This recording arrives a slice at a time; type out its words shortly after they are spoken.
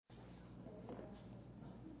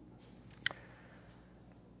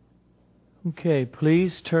Okay,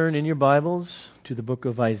 please turn in your Bibles to the book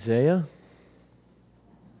of Isaiah.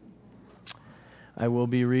 I will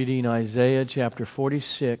be reading Isaiah chapter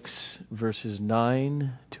 46, verses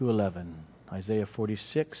 9 to 11. Isaiah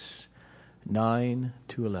 46, 9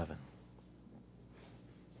 to 11.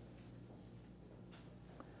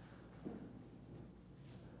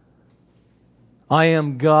 I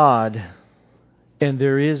am God, and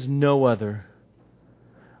there is no other.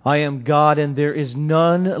 I am God, and there is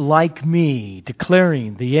none like me,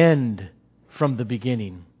 declaring the end from the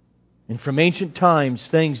beginning, and from ancient times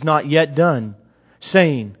things not yet done,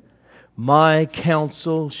 saying, My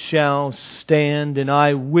counsel shall stand, and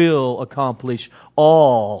I will accomplish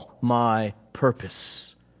all my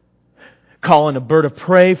purpose. Calling a bird of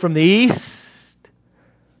prey from the east,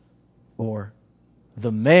 or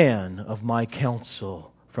the man of my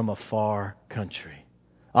counsel from a far country.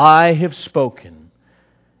 I have spoken,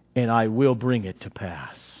 and I will bring it to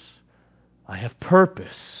pass. I have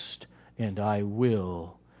purposed, and I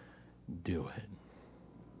will do it.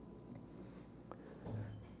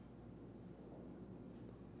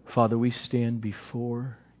 Father, we stand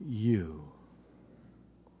before You,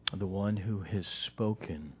 the one who has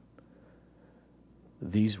spoken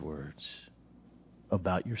these words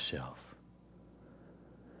about Yourself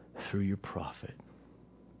through Your prophet.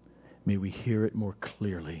 May we hear it more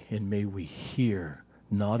clearly, and may we hear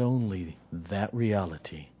not only that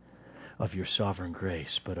reality of Your sovereign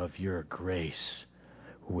grace, but of Your grace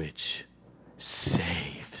which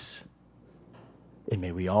saves. And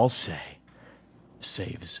may we all say,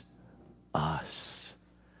 saves us,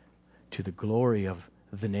 to the glory of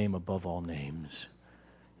the name above all names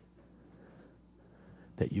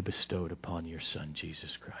that You bestowed upon Your Son,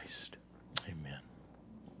 Jesus Christ. Amen.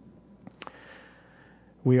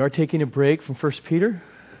 We are taking a break from 1 Peter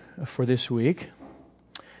for this week,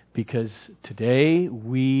 because today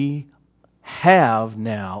we have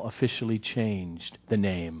now officially changed the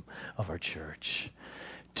name of our church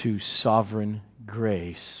to Sovereign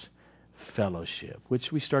Grace Fellowship,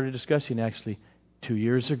 which we started discussing actually 2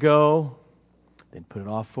 years ago, then put it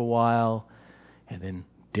off for a while, and then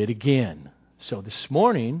did again. So this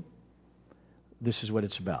morning, this is what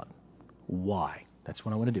it's about. Why? That's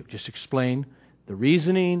what I want to do. Just explain the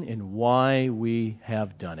reasoning and why we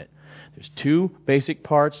have done it. There's two basic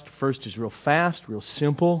parts. The first is real fast, real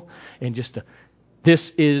simple, and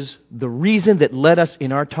this is the reason that led us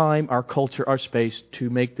in our time, our culture, our space to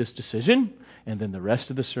make this decision. And then the rest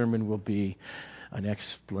of the sermon will be an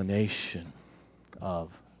explanation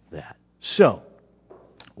of that. So,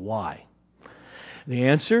 why? The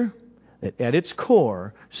answer, that at its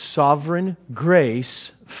core, Sovereign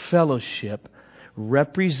Grace Fellowship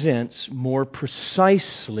represents more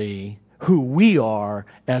precisely who we are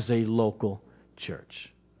as a local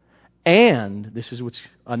church. And, this is what's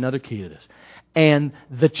another key to this, and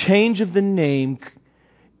the change of the name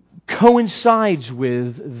coincides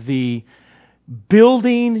with the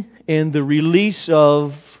building and the release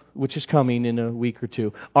of, which is coming in a week or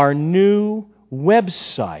two, our new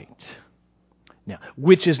website. Now,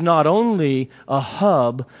 which is not only a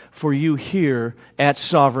hub for you here at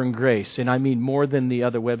Sovereign Grace, and I mean more than the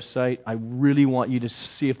other website. I really want you to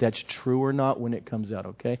see if that's true or not when it comes out,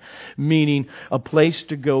 okay? Meaning a place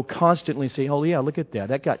to go constantly say, oh yeah, look at that.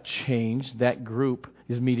 That got changed. That group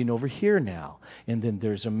is meeting over here now. And then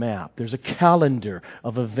there's a map. There's a calendar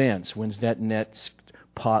of events. When's that next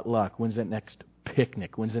potluck? When's that next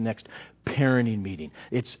picnic? When's the next parenting meeting?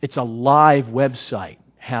 It's a live website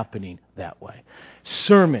happening that way.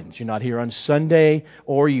 Sermons, you're not here on Sunday,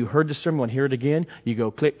 or you heard the sermon, want to hear it again, you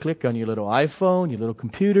go click on your little iPhone, your little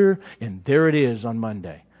computer, and there it is on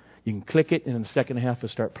Monday. You can click it, and in the second half it'll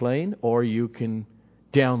start playing, or you can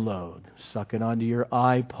download, suck it onto your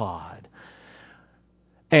iPod.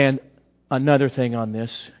 And another thing on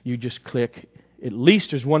this, you just click, at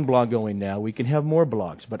least there's one blog going now. We can have more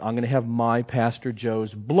blogs, but I'm going to have my Pastor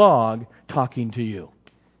Joe's blog talking to you.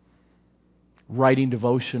 Writing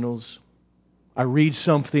devotionals. I read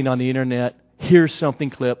something on the internet. Here's something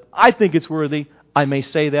clip. I think it's worthy. I may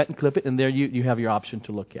say that and clip it, and there you have your option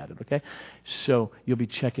to look at it, okay? So you'll be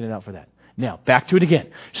checking it out for that. Now, back to it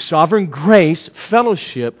again. Sovereign Grace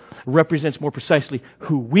Fellowship represents more precisely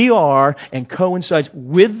who we are and coincides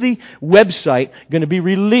with the website going to be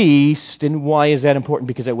released. And why is that important?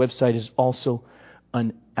 Because that website is also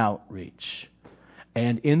an outreach.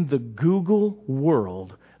 And in the Google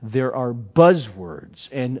world, there are buzzwords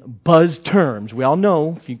and buzz terms. We all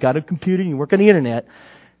know, if you've got a computer and you work on the internet,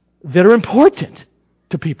 that are important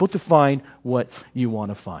to people to find what you want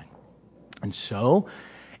to find. And so,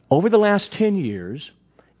 over the last 10 years,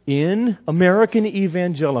 in American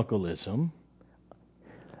evangelicalism,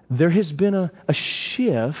 there has been a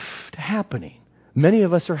shift happening. Many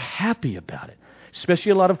of us are happy about it,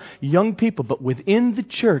 especially a lot of young people. But within the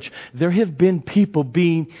church, there have been people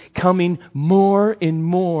becoming more and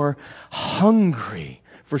more hungry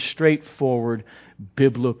for straightforward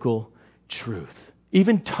biblical truth.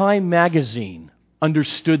 Even Time magazine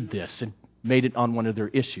understood this and made it on one of their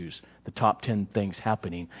issues. The top 10 things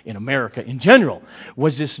happening in America in general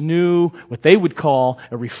was this new, what they would call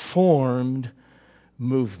a reformed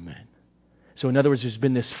movement. So in other words, there's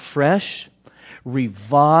been this fresh,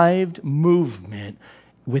 revived movement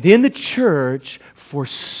within the church for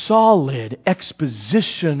solid,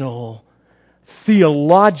 expositional,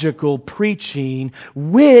 theological preaching,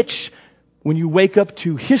 which, when you wake up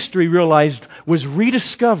to history, realized was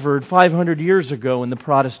rediscovered 500 years ago in the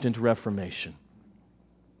Protestant Reformation.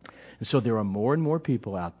 And so there are more and more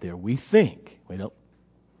people out there, we think,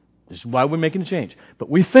 this is why we're making a change, but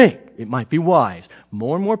we think it might be wise,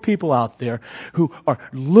 more and more people out there who are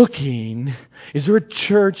looking, is there a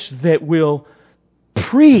church that will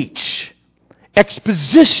preach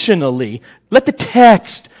expositionally, let the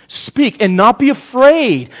text speak, and not be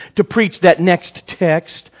afraid to preach that next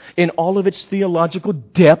text in all of its theological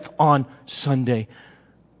depth on Sunday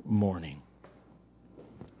morning.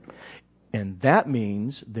 And that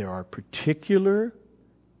means there are particular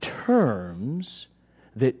terms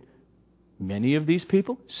that many of these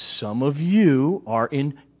people, some of you, are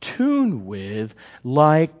in tune with,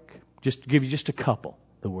 like, just to give you just a couple,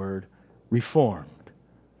 the word Reformed,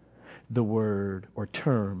 the word or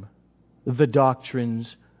term, the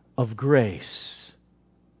doctrines of grace,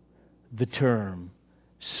 the term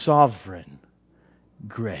sovereign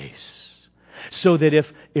grace. So that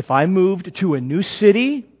if I moved to a new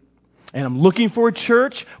city and I'm looking for a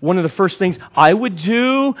church, one of the first things I would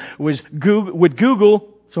do was Google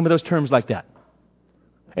some of those terms like that.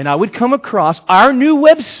 And I would come across our new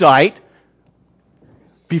website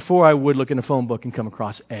before I would look in a phone book and come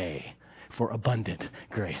across A for abundant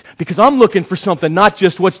grace. Because I'm looking for something, not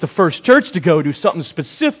just what's the first church to go to, something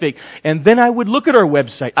specific. And then I would look at our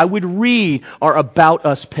website. I would read our About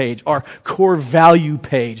Us page, our core value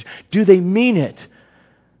page. Do they mean it?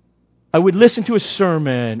 I would listen to a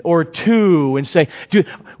sermon or two and say,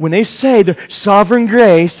 when they say the sovereign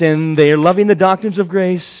grace and they're loving the doctrines of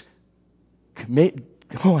grace, I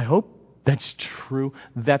hope that's true.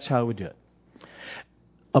 That's how I would do it.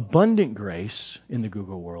 Abundant grace in the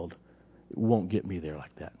Google world won't get me there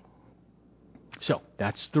like that. So,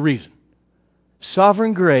 that's the reason.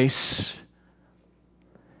 Sovereign grace,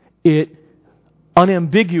 it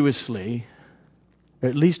unambiguously, or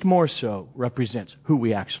at least more so, represents who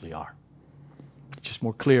we actually are. It's just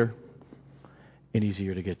more clear and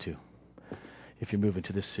easier to get to if you move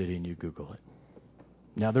into this city and you Google it.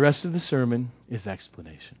 Now, the rest of the sermon is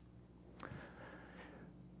explanation.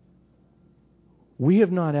 We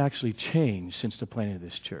have not actually changed since the planting of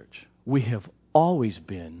this church. We have always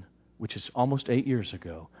been, which is almost 8 years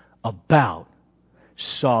ago, about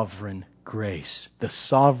sovereign grace. The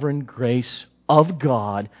sovereign grace of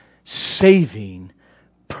God saving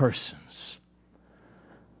persons.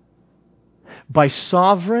 By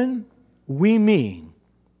sovereign, we mean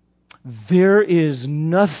there is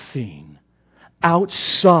nothing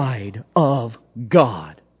outside of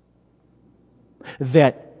God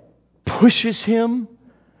that pushes Him,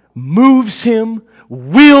 moves Him,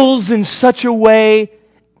 wills in such a way,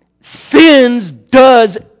 thins,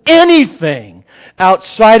 does anything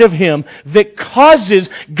outside of Him that causes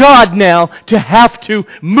God now to have to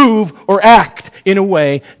move or act in a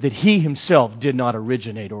way that He Himself did not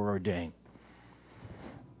originate or ordain.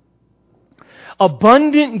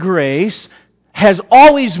 Abundant grace has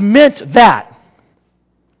always meant that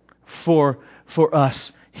for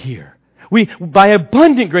us here. By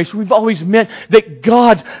abundant grace, we've always meant that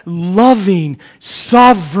God's loving,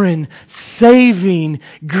 sovereign, saving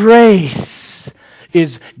grace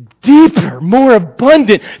is deeper, more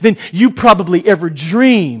abundant than you probably ever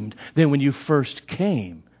dreamed than when you first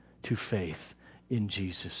came to faith in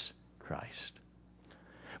Jesus Christ.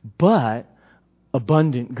 But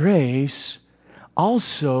abundant grace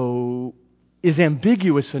also is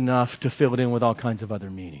ambiguous enough to fill it in with all kinds of other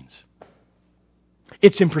meanings.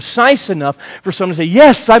 It's imprecise enough for someone to say,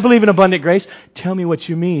 yes, I believe in abundant grace. Tell me what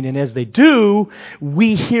you mean. And as they do,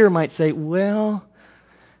 we here might say, well,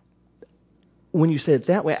 when you say it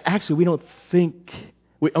that way, actually we don't think,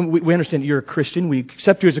 we understand you're a Christian, we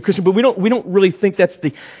accept you as a Christian, but we don't really think that's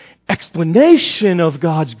the explanation of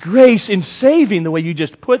God's grace in saving the way you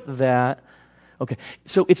just put that. Okay,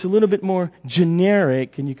 so it's a little bit more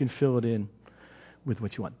generic and you can fill it in with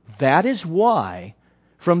what you want. That is why,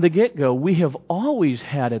 from the get-go, we have always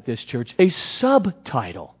had at this church a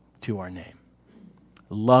subtitle. to our name.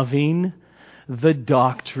 Loving the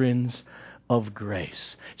doctrines of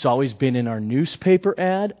grace. It's always been in our newspaper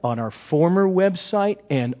ad, on our former website,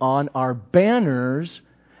 and on our banners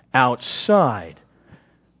outside.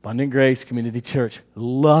 Abundant Grace Community Church,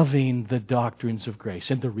 loving the doctrines of grace.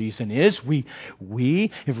 And the reason is we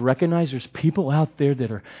have recognized there's people out there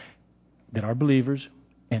that are believers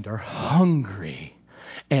and are hungry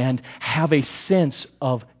and have a sense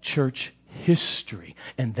of church history.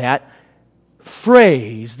 And that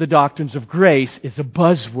phrase, the doctrines of grace, is a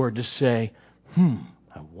buzzword to say,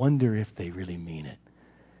 I wonder if they really mean it.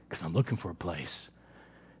 Because I'm looking for a place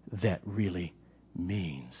that really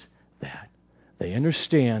means that. They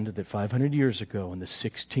understand that 500 years ago in the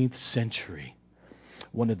 16th century,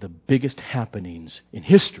 one of the biggest happenings in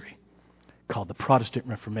history, called the Protestant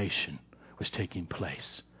Reformation, was taking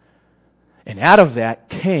place. And out of that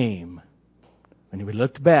came, when we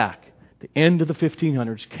looked back, the end of the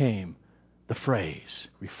 1500s came the phrase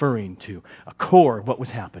referring to a core of what was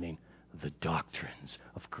happening, the doctrines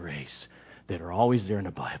of grace that are always there in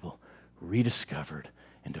the Bible, rediscovered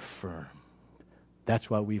and affirmed. That's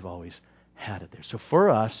why we've always had it there. So for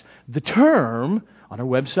us, the term on our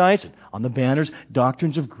websites and on the banners,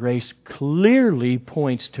 doctrines of grace, clearly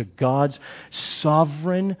points to God's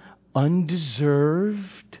sovereign,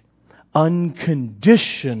 undeserved,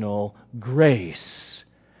 unconditional grace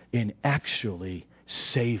in actually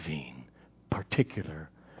saving particular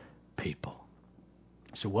people.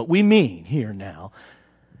 So what we mean here now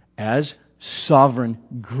as sovereign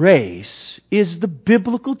grace is the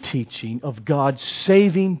biblical teaching of God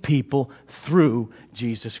saving people through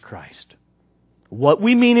Jesus Christ. What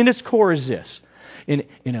we mean in its core is this.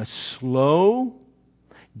 In a slow,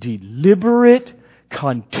 deliberate,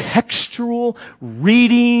 contextual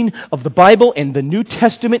reading of the Bible and the New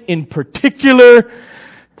Testament in particular,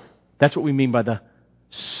 that's what we mean by the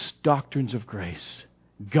doctrines of grace.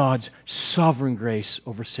 God's sovereign grace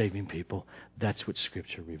over saving people. That's what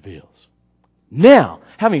Scripture reveals. Now,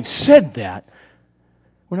 having said that,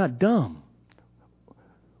 we're not dumb.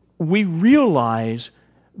 We realize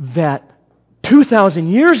that 2,000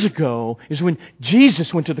 years ago is when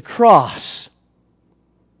Jesus went to the cross.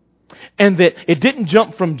 And that it didn't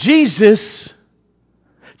jump from Jesus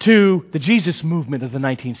to the Jesus movement of the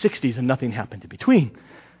 1960s and nothing happened in between.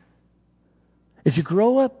 As you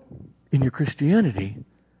grow up in your Christianity,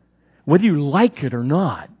 whether you like it or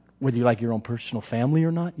not, whether you like your own personal family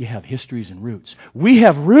or not, you have histories and roots. We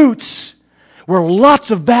have roots where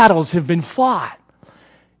lots of battles have been fought.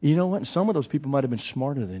 You know what? Some of those people might have been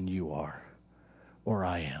smarter than you are or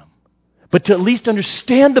I am. But to at least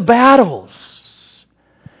understand the battles.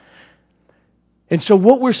 And so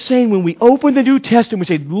what we're saying when we open the New Testament, we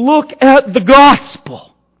say, look at the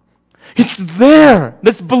gospel. It's there.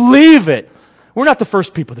 Let's believe it. We're not the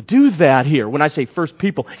first people to do that here. When I say first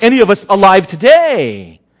people, any of us alive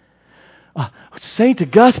today. St.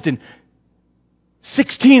 Augustine,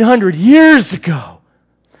 1,600 years ago,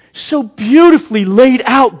 so beautifully laid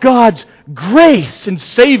out God's grace in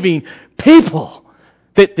saving people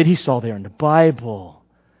that he saw there in the Bible.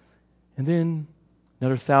 And then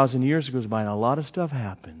another 1,000 years goes by and a lot of stuff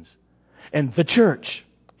happens. And the church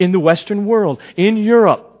in the Western world, in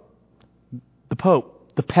Europe, the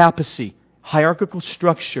Pope, the papacy, hierarchical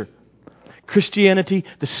structure, Christianity,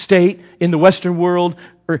 the state in the Western world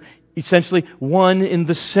are essentially one in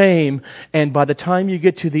the same. And by the time you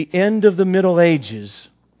get to the end of the Middle Ages,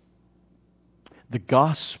 the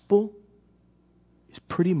gospel is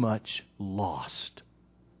pretty much lost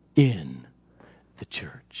in the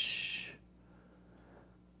church.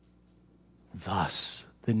 Thus,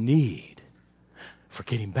 the need for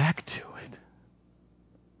getting back to it,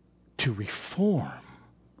 to reform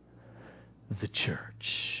the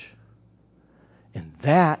church. And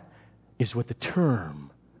that is what the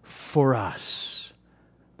term for us,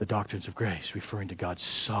 the doctrines of grace, referring to God's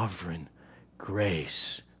sovereign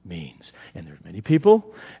grace, means. And there's many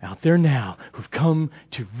people out there now who've come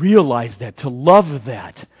to realize that, to love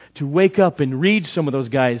that, to wake up and read some of those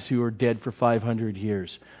guys who are dead for 500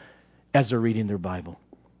 years as they're reading their Bible.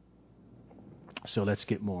 So let's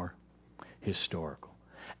get more historical.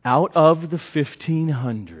 Out of the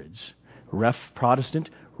 1500s, Protestant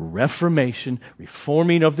Reformation,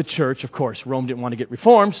 reforming of the church. Of course, Rome didn't want to get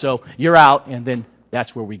reformed, so you're out, and then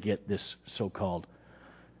that's where we get this so-called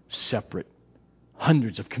separate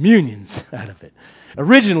hundreds of communions out of it.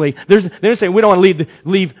 Originally, they're saying we don't want to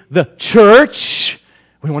leave the church.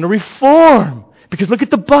 We want to reform. Because look at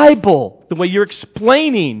the Bible, the way you're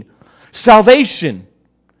explaining salvation,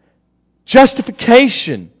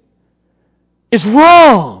 justification is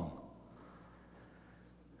wrong.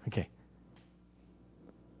 Okay.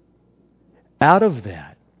 Out of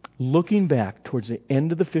that, looking back towards the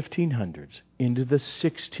end of the 1500s, into the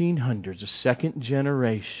 1600s, the second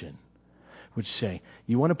generation would say,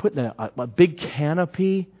 you want to put a big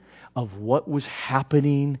canopy of what was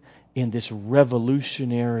happening in this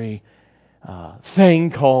revolutionary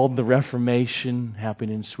thing called the Reformation,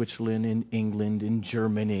 happening in Switzerland, in England, in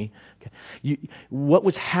Germany. Okay. What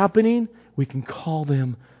was happening, we can call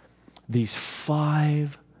them these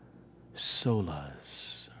 5 solas.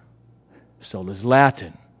 Sola is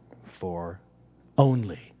Latin for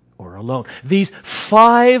only or alone. These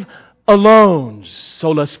 5 alones,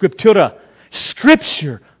 sola scriptura,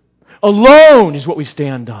 Scripture alone is what we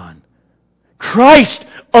stand on. Christ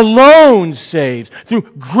alone saves.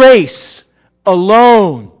 Through grace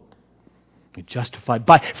alone. We're justified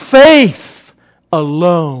by faith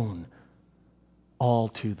alone. All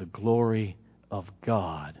to the glory of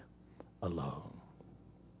God alone.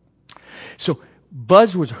 So,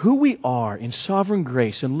 buzzwords, who we are in sovereign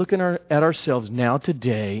grace and looking at ourselves now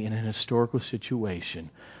today in an historical situation.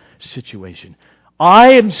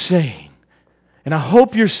 I am saying, and I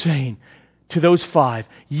hope you're saying to those 5,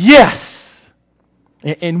 yes!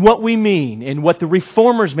 And what we mean, and what the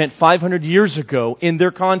Reformers meant 500 years ago in their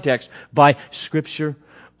context by Scripture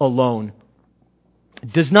alone,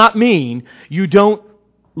 does not mean you don't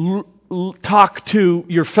talk to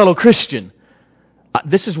your fellow Christian.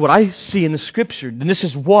 This is what I see in the Scripture, and this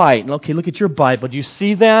is why. Okay, look at your Bible. Do you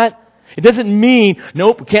see that? It doesn't mean,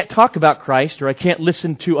 nope, we can't talk about Christ, or I can't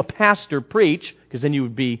listen to a pastor preach, because then you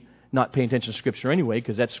would be not paying attention to Scripture anyway,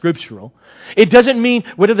 because that's scriptural. It doesn't mean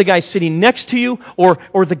whether the guy's sitting next to you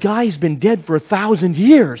or the guy's been dead for 1,000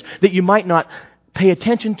 years that you might not pay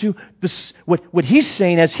attention to this, what he's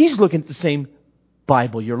saying as he's looking at the same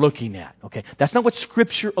Bible you're looking at. Okay, that's not what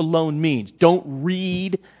Scripture alone means. Don't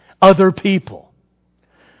read other people.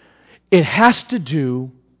 It has to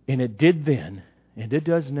do, and it did then, and it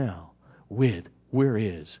does now, with where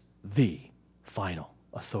is the final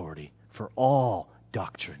authority for all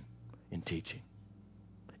doctrine and teaching.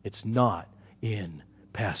 It's not in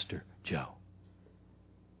Pastor Joe.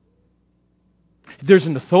 There's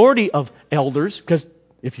an authority of elders, because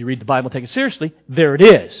if you read the Bible and take it seriously, there it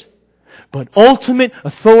is. But ultimate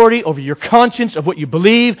authority over your conscience of what you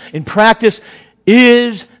believe and practice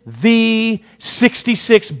is the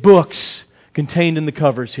 66 books contained in the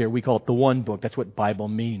covers here. We call it the one book. That's what Bible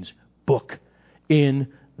means. Book in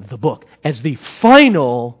the book. As the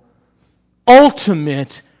final,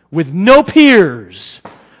 ultimate, with no peers,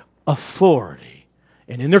 authority.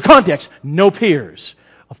 And in their context, no peers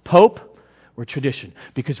of Pope or tradition.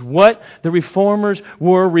 Because what the Reformers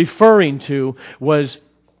were referring to was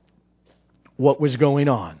what was going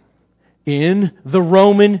on in the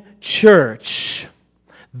Roman Church.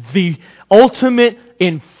 The ultimate,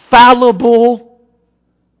 infallible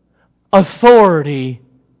authority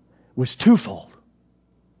was twofold.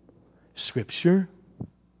 Scripture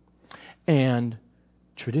and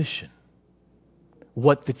tradition.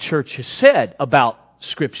 What the church has said about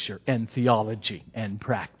Scripture and theology and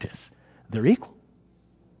practice. They're equal.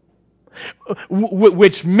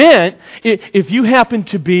 Which meant, if you happen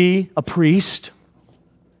to be a priest,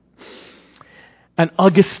 an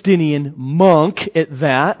Augustinian monk at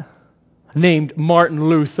that, named Martin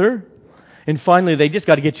Luther, and finally they just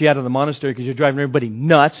got to get you out of the monastery because you're driving everybody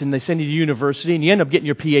nuts, and they send you to university, and you end up getting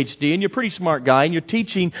your PhD, and you're a pretty smart guy, and you're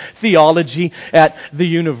teaching theology at the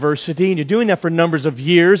university, and you're doing that for numbers of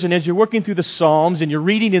years, and as you're working through the Psalms, and you're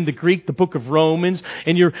reading in the Greek the book of Romans,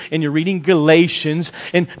 and you're reading Galatians,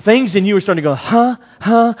 and things in you are starting to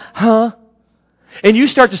go, and you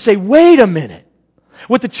start to say, wait a minute,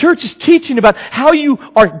 what the church is teaching about how you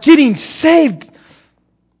are getting saved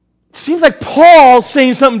seems like Paul's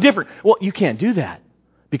saying something different. Well, you can't do that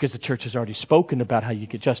because the church has already spoken about how you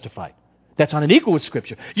get justified. That's not unequal with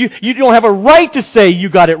Scripture. You don't have a right to say you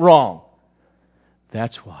got it wrong.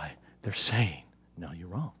 That's why they're saying, no, you're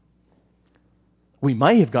wrong. We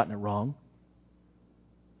might have gotten it wrong.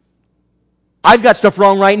 I've got stuff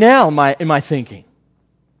wrong right now in my thinking.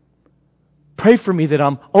 Pray for me that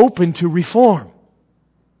I'm open to reform.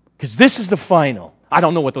 Because this is the final. I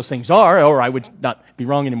don't know what those things are, or I would not be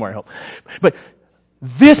wrong anymore, I hope. But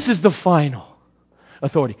this is the final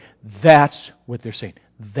authority. That's what they're saying.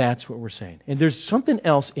 That's what we're saying. And there's something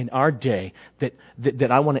else in our day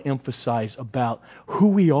that I want to emphasize about who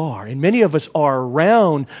we are. And many of us are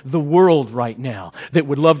around the world right now that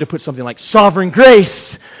would love to put something like sovereign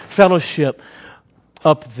grace fellowship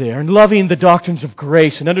up there, and loving the doctrines of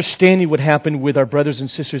grace and understanding what happened with our brothers and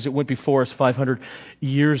sisters that went before us 500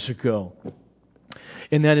 years ago.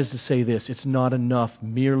 And that is to say this, it's not enough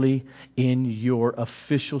merely in your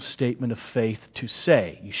official statement of faith to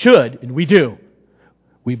say, you should, and we do,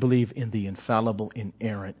 we believe in the infallible,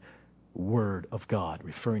 inerrant Word of God,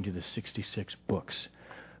 referring to the 66 books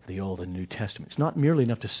of the Old and New Testament. It's not merely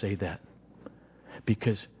enough to say that,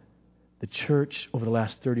 because the church over the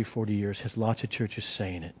last 30, 40 years has lots of churches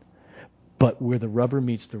saying it. But where the rubber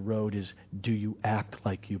meets the road is, do you act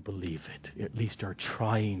like you believe it? At least are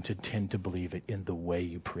trying to tend to believe it in the way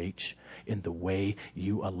you preach, in the way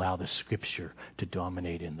you allow the Scripture to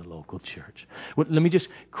dominate in the local church. Well, let me just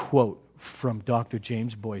quote from Dr.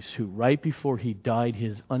 James Boyce, who right before he died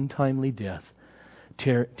his untimely death,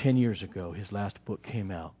 10 years ago, his last book came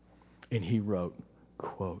out, and he wrote,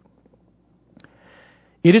 quote,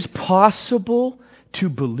 "It is possible to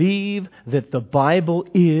believe that the Bible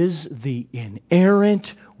is the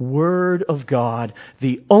inerrant Word of God,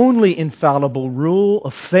 the only infallible rule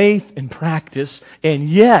of faith and practice, and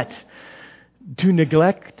yet to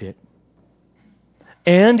neglect it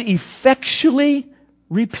and effectually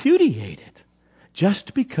repudiate it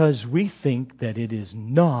just because we think that it is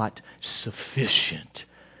not sufficient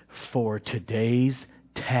for today's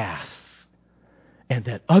tasks and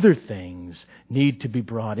that other things need to be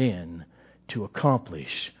brought in to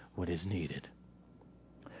accomplish what is needed."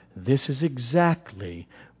 This is exactly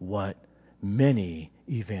what many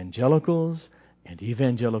evangelicals and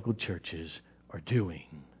evangelical churches are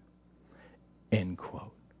doing. End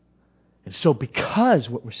quote. And so because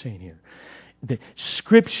what we're saying here, that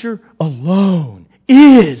Scripture alone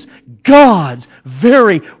is God's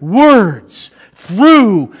very words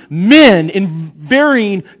through men in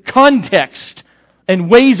varying context and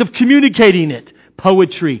ways of communicating it.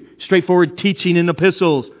 Poetry, straightforward teaching in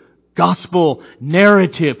epistles, gospel,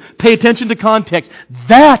 narrative. Pay attention to context.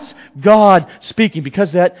 That's God speaking,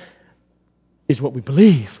 because that is what we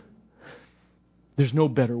believe. There's no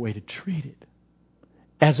better way to treat it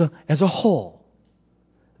as a whole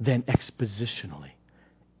than expositionally,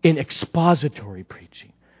 in expository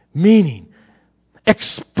preaching. Meaning,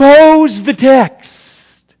 expose the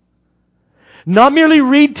text. Not merely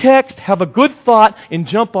read text, have a good thought, and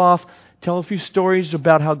jump off. Tell a few stories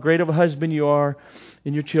about how great of a husband you are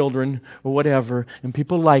and your children or whatever, and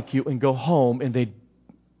people like you, and go home, and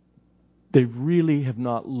they really have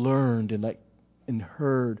not learned and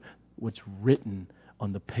heard what's written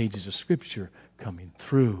on the pages of Scripture coming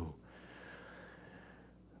through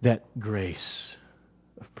that grace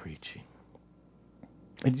of preaching.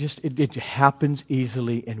 It happens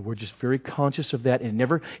easily, and we're just very conscious of that,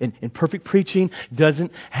 and perfect preaching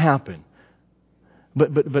doesn't happen.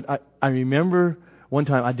 But I remember one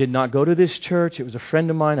time I did not go to this church. It was a friend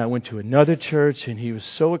of mine. I went to another church, and he was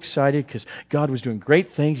so excited because God was doing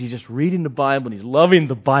great things. He's just reading the Bible, and he's loving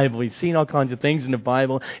the Bible. He's seen all kinds of things in the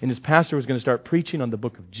Bible, and his pastor was going to start preaching on the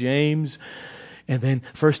book of James. And then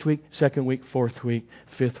first week, second week, fourth week,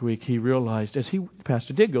 fifth week, he realized, the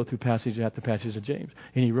pastor did go through passage after passage of James,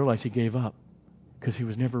 and he realized he gave up because he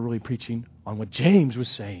was never really preaching on what James was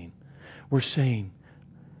saying. We're saying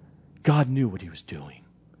God knew what He was doing.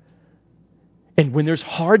 And when there's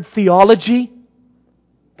hard theology,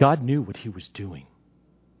 God knew what He was doing.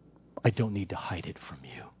 I don't need to hide it from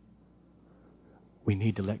you. We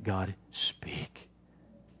need to let God speak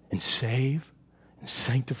and save and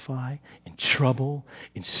sanctify and trouble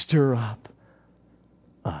and stir up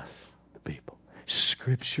us, the people.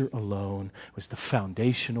 Scripture alone was the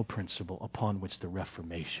foundational principle upon which the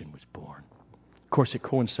Reformation was born. Of course, it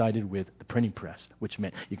coincided with the printing press, which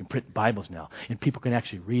meant you can print Bibles now, and people can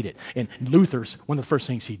actually read it. And Luther's, one of the first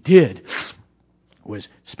things he did was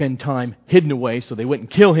spend time hidden away so they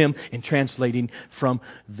wouldn't kill him in translating from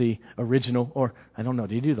the original, or I don't know,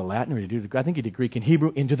 did he do the Latin or did he do I think he did Greek and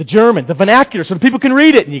Hebrew into the German, the vernacular, so the people can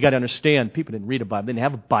read it. And you got to understand, people didn't read a Bible, they didn't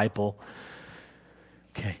have a Bible.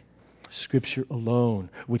 Okay, Scripture alone,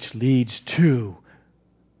 which leads to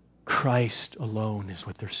Christ alone, is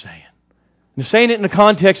what they're saying. They're saying it in the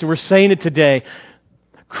context, and we're saying it today.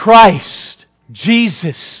 Christ,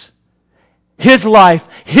 Jesus, His life,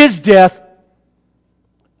 His death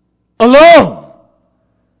alone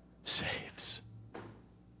saves.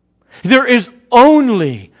 There is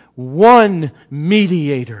only one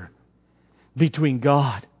mediator between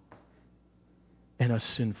God and us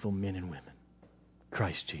sinful men and women.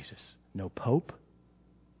 Christ Jesus. No pope,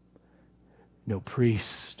 no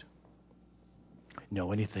priest,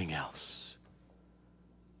 no anything else.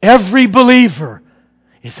 Every believer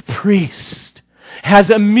is a priest, has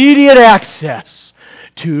immediate access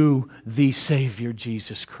to the Savior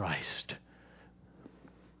Jesus Christ,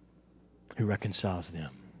 who reconciles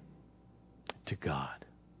them to God.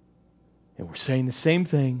 And we're saying the same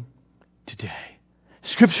thing today.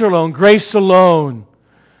 Scripture alone, grace alone,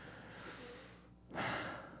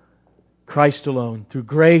 Christ alone, through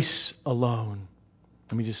grace alone.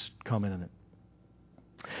 Let me just comment on it.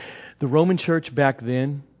 The Roman Church back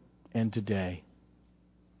then and today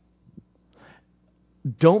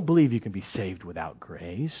don't believe you can be saved without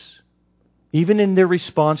grace. Even in their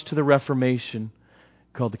response to the Reformation,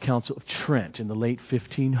 called the Council of Trent in the late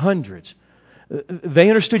 1500s, they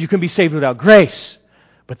understood you can be saved without grace,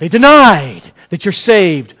 but they denied that you're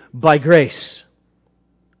saved by grace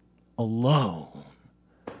alone.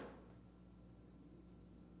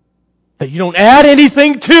 That you don't add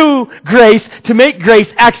anything to grace to make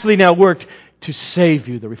grace actually now work to save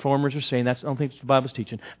you. The Reformers are saying that's, I don't think the Bible's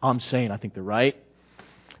teaching. I'm saying I think they're right.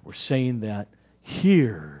 We're saying that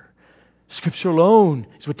here. Scripture alone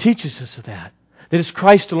is what teaches us of that. That it's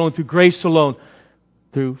Christ alone, through grace alone,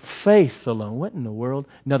 through faith alone. What in the world?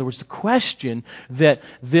 In other words, the question that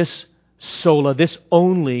this sola, this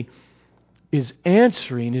only, is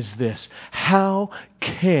answering is this: how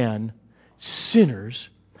can sinners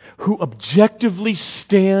who objectively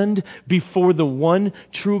stand before the one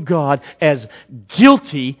true God as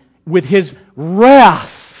guilty with His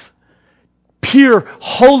wrath, pure,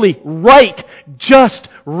 holy, right, just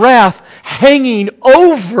wrath hanging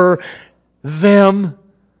over them,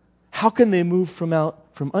 how can they move from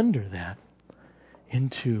under that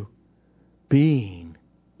into being,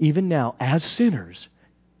 even now, as sinners,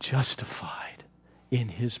 justified in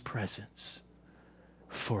His presence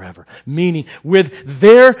forever? Meaning, with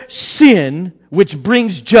their sin, which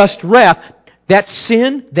brings just wrath, that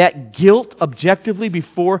sin, that guilt, objectively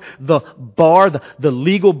before the bar, the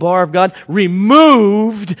legal bar of God,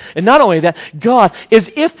 removed. And not only that, God, as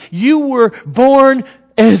if you were born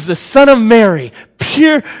as the Son of Mary,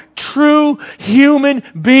 pure, true human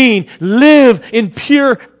being, live in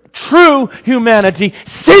pure, true humanity,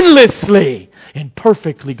 sinlessly and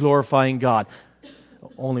perfectly glorifying God.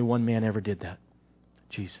 Only one man ever did that,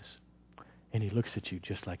 Jesus. And He looks at you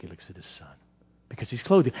just like He looks at His Son, because He's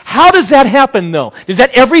clothed you. How does that happen, though? Is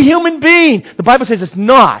that every human being? The Bible says it's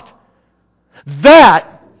not.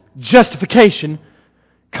 That justification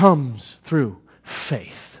comes through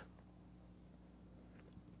faith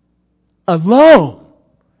alone.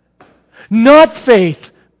 Not faith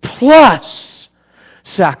plus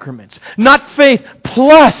sacraments. Not faith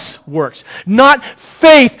plus works. Not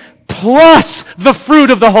faith plus the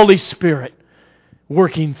fruit of the Holy Spirit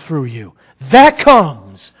working through you. That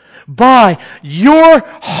comes by your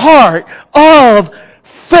heart of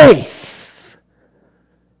faith.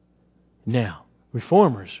 Now,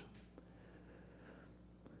 Reformers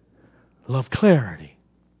love clarity.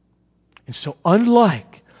 And so,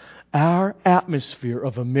 unlike our atmosphere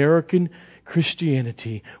of American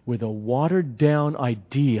Christianity with a watered-down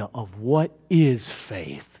idea of what is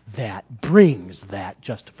faith that brings that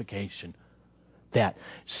justification, that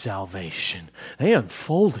salvation, they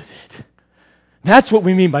unfolded it. That's what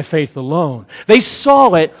we mean by faith alone. They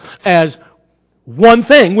saw it as one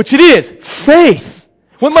thing, which it is, faith.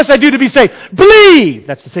 What must I do to be saved? Believe!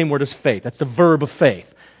 That's the same word as faith. That's the verb of faith.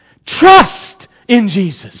 Trust in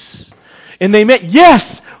Jesus. And they meant,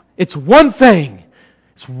 yes, it's one thing.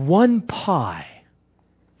 It's one pie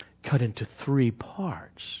cut into three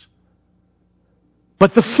parts.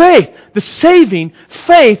 But the faith, the saving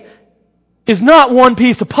faith, is not one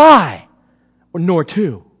piece of pie, nor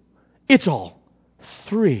two. It's all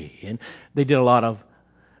three. And they did a lot of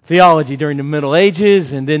theology during the Middle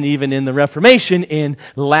Ages and then even in the Reformation in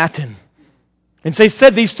Latin. And so they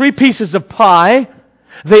said these three pieces of pie,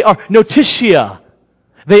 they are notitia,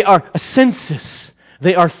 they are assensus,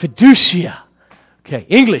 they are fiducia. Okay,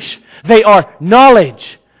 English. They are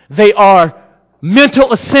knowledge. They are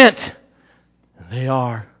mental assent. They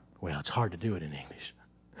are, well, it's hard to do it in English,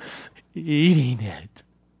 eating it,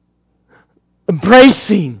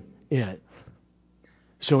 embracing it.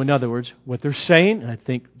 So in other words, what they're saying, and I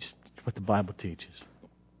think just what the Bible teaches,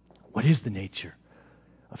 what is the nature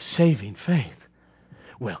of saving faith?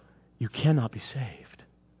 Well, you cannot be saved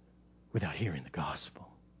without hearing the gospel.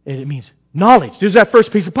 And it means knowledge. There's that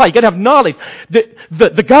first piece of pie. You've got to have knowledge.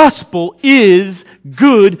 The gospel is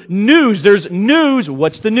good news. There's news.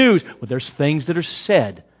 What's the news? Well, there's things that are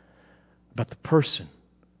said about the person,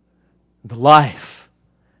 the life,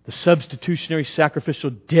 the substitutionary sacrificial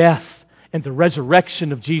death, and the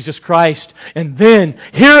resurrection of Jesus Christ. And then,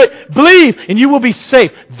 hear it, believe, and you will be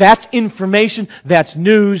saved. That's information, that's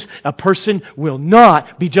news. A person will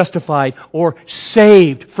not be justified or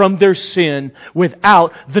saved from their sin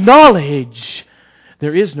without the knowledge.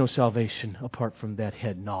 There is no salvation apart from that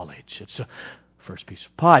head knowledge. It's the first piece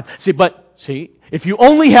of pie. See, if you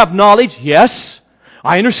only have knowledge, yes,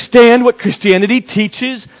 I understand what Christianity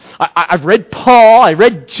teaches. I've read Paul, I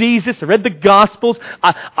read Jesus, I read the Gospels.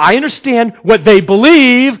 I understand what they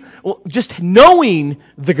believe. Well, just knowing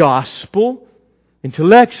the Gospel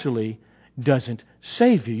intellectually doesn't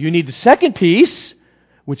save you. You need the second piece,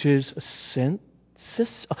 which is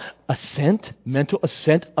mental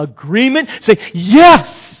assent, agreement. Say,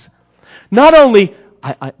 yes! Not only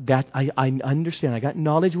I understand, I got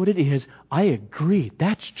knowledge what it is, I agree,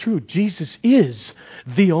 that's true. Jesus is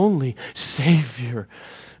the only Savior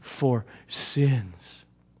for sins.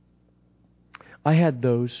 I had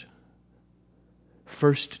those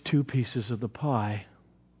first two pieces of the pie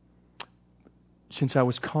since I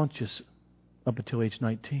was conscious up until age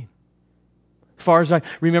 19. As far as I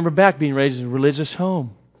remember back, being raised in a religious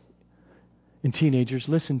home, and teenagers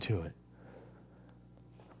listened to it.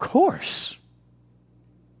 Of course,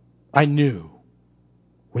 I knew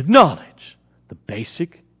with knowledge the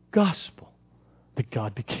basic gospel that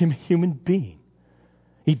God became a human being.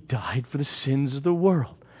 He died for the sins of the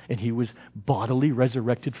world, and He was bodily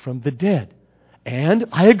resurrected from the dead. And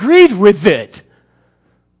I agreed with it.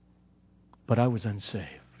 But I was unsaved.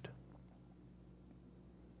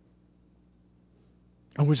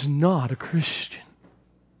 I was not a Christian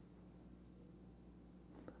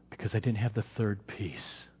because I didn't have the third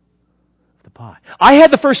piece of the pie. I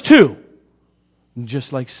had the first two,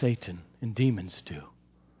 just like Satan and demons do.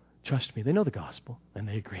 Trust me, they know the gospel and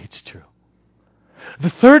they agree it's true. The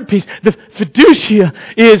third piece, the fiducia,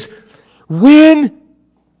 is when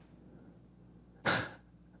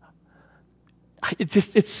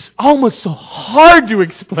it's almost so hard to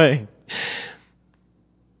explain.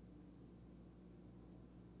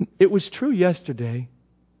 It was true yesterday,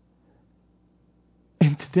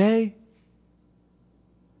 and today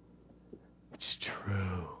it's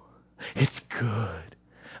true. It's good.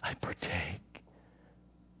 I partake.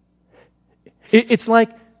 It's like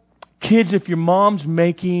kids, if your mom's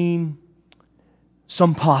making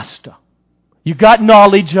some pasta. You got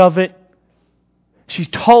knowledge of it. She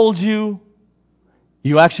told you.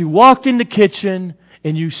 You actually walked in the kitchen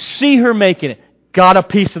and you see her making it. Got a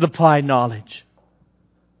piece of the pie knowledge.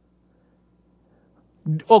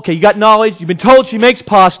 Okay, you got knowledge. You've been told she makes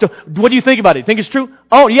pasta. What do you think about it? Think it's true?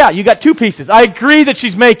 Oh, yeah, you got two pieces. I agree that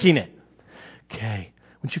she's making it. Okay,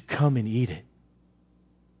 won't you come and eat it?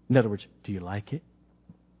 In other words, do you like it?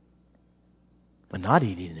 I'm not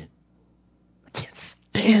eating it. I can't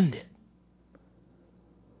stand it.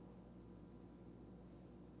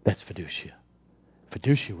 That's fiducia.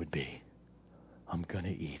 Fiducia would be, I'm going to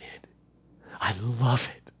eat it. I love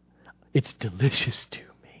it. It's delicious to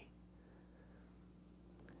me.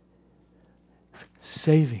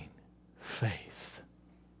 Saving faith.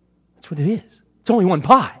 That's what it is. It's only one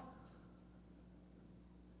pie.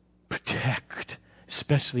 Protect,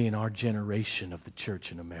 especially in our generation of the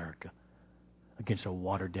church in America, against a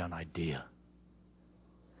watered-down idea.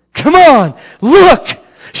 Come on! Look!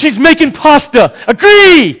 She's making pasta!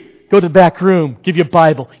 Agree! Go to the back room. Give you a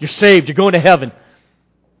Bible. You're saved. You're going to heaven.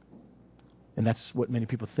 And that's what many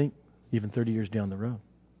people think, even 30 years down the road.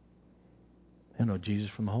 They know Jesus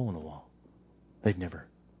from the hole in the wall. They've never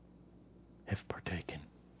have partaken.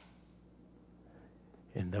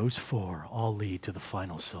 And those four all lead to the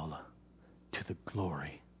final sola, to the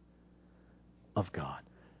glory of God.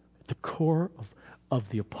 At the core of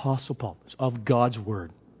the Apostle Paul, of God's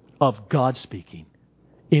Word, of God speaking,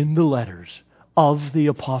 in the letters of the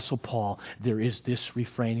Apostle Paul, there is this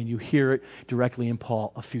refrain, and you hear it directly in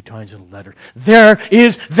Paul a few times in the letter. There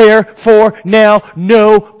is therefore now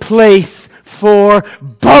no place for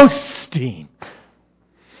boasting.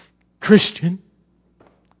 Christian,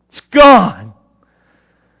 it's gone.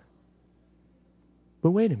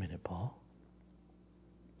 But wait a minute, Paul.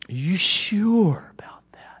 Are you sure about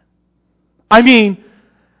that? I mean,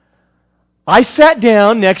 I sat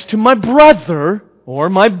down next to my brother or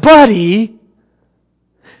my buddy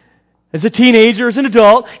as a teenager, as an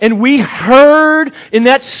adult, and we heard in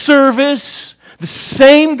that service the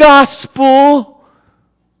same gospel,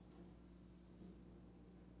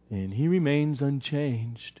 and he remains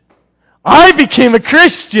unchanged. I became a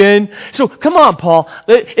Christian, so come on, Paul,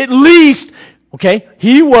 at least, okay,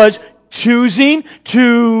 he was choosing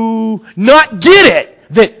to not get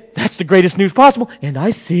it, that's the greatest news possible, and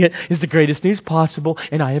I see it as the greatest news possible,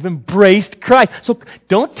 and I have embraced Christ. So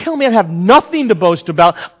don't tell me I have nothing to boast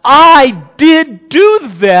about. I did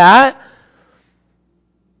do that.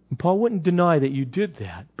 And Paul wouldn't deny that you did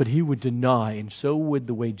that, but he would deny, and so would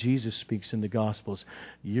the way Jesus speaks in the Gospels,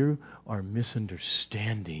 you are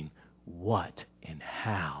misunderstanding what and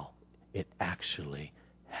how it actually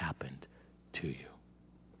happened to you.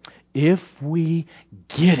 If we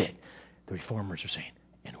get it, the Reformers are saying.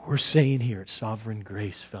 And we're saying here at Sovereign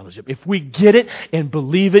Grace Fellowship, if we get it and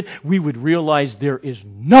believe it, we would realize there is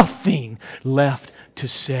nothing left to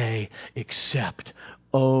say except,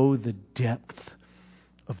 oh, the depth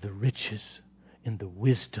of the riches and the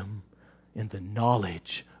wisdom and the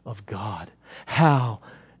knowledge of God. How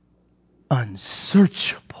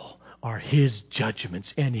unsearchable are His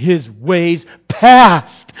judgments and His ways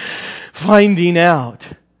past finding out.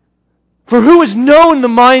 For who has known the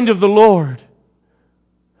mind of the Lord?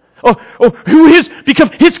 Or who has become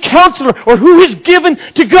His counselor? Or who has given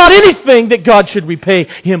to God anything that God should repay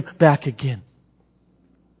Him back again?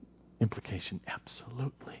 Implication,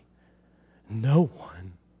 absolutely no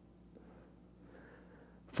one.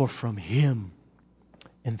 For from Him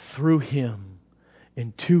and through Him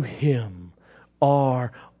and to Him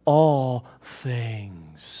are all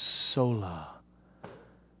things. Sola.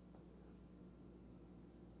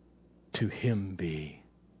 To Him be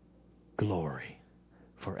glory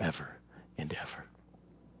forever and ever.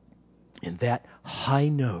 And that high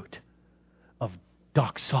note of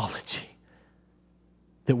doxology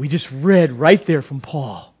that we just read right there from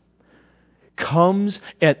Paul comes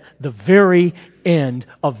at the very end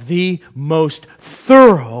of the most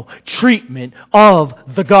thorough treatment of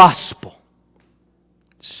the gospel.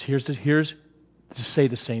 Here's to say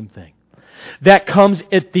the same thing. That comes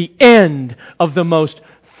at the end of the most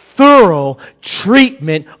thorough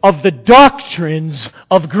treatment of the doctrines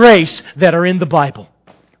of grace that are in the Bible.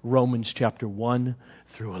 Romans chapter 1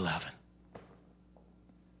 through 11.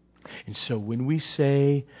 And so when we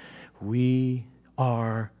say we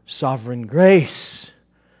are Sovereign Grace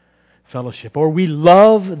Fellowship, or we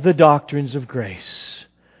love the doctrines of grace,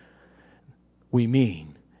 we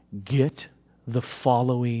mean get the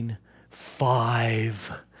following 5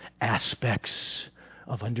 aspects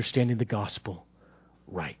of understanding the gospel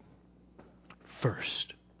right.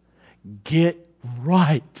 First, get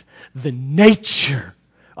right the nature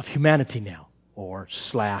of humanity now, or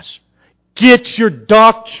 / get your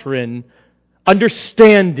doctrine,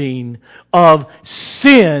 understanding of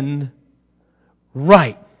sin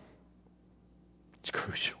right. It's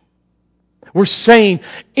crucial. We're saying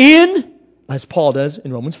as Paul does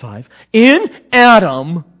in Romans 5, in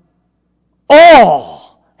Adam,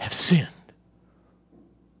 all have sinned.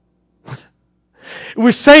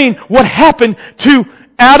 We're saying what happened to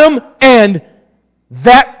Adam and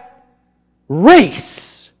that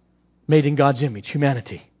race made in God's image,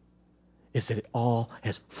 humanity, is that it all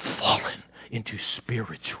has fallen into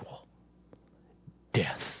spiritual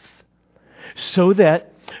death. So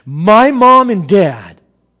that my mom and dad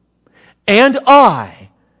and I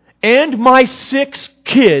and my 6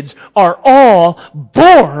 kids are all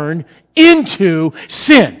born into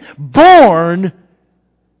sin. Born,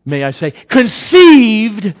 may I say,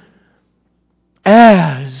 conceived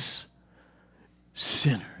as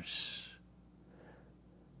sinners.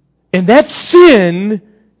 And that sin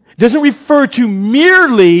doesn't refer to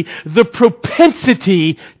merely the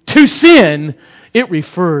propensity to sin. It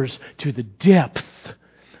refers to the depth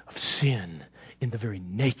of sin in the very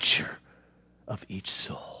nature of each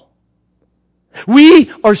soul. We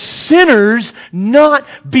are sinners not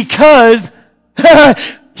because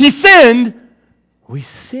He sinned. We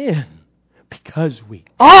sin because we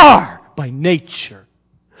are by nature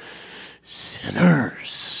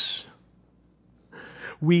sinners.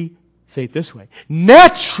 We, say it this way,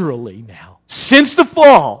 naturally now, since the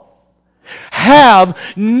fall, have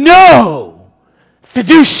no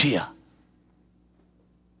fiducia.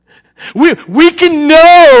 We can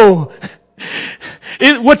know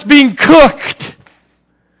what's being cooked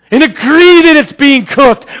and agree that it's being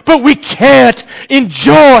cooked, but we can't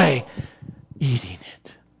enjoy eating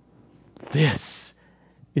it. This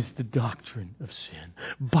is the doctrine of sin.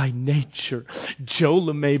 By nature, Joe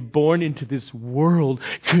LeMay, born into this world,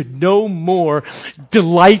 could no more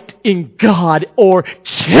delight in God or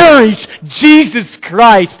cherish Jesus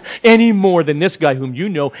Christ any more than this guy, whom you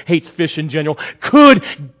know hates fish in general, could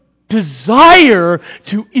desire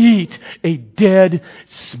to eat a dead,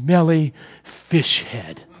 smelly fish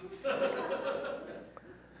head.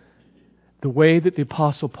 The way that the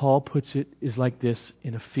Apostle Paul puts it is like this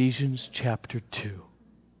in Ephesians chapter 2.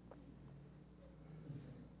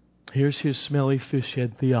 Here's his smelly fish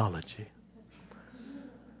head theology.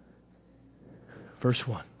 Verse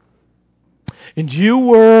 1. And you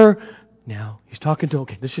were... Now, he's talking to...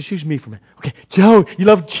 Okay, let's just use me for a minute. Okay, Joe, you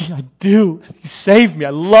love... I do. He saved me. I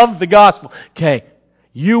love the gospel. Okay,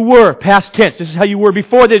 you were, past tense. This is how you were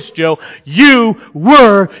before this, Joe. You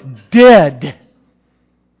were dead.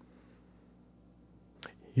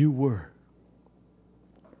 You were.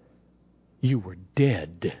 You were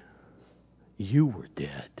dead. You were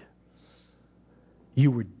dead. You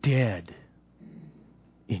were dead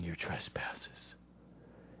in your trespasses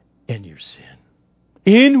and your sin,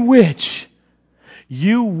 in which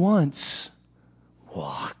you once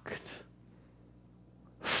walked,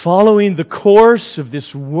 following the course of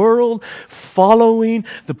this world, following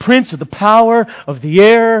the prince of the power of the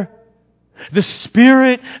air, the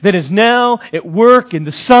spirit that is now at work in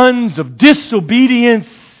the sons of disobedience,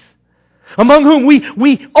 among whom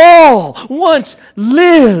we all once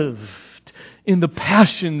lived in the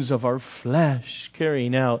passions of our flesh,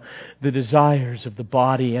 carrying out the desires of the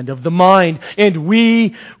body and of the mind. And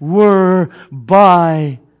we were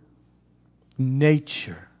by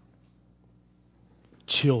nature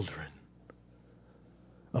children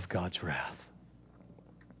of God's wrath,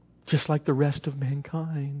 just like the rest of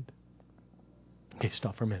mankind. Okay,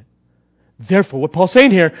 stop for a minute. Therefore, what Paul's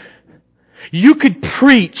saying here, you could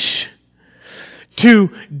preach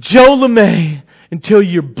to Joe LeMay until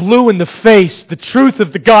you're blue in the face the truth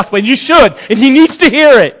of the gospel, and you should, and he needs to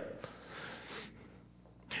hear it.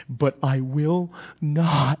 But I will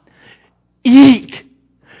not eat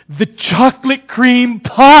the chocolate cream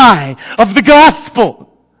pie of the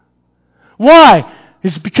gospel. Why?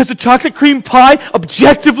 Is it because the chocolate cream pie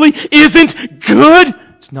objectively isn't good?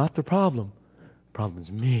 It's not the problem. The problem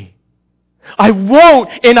is me. I won't,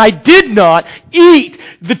 and I did not eat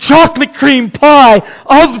the chocolate cream pie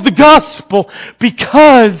of the gospel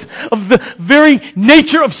because of the very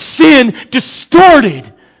nature of sin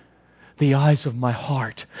distorted the eyes of my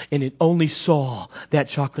heart, and it only saw that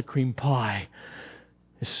chocolate cream pie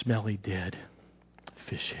as smelly dead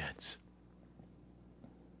fish heads.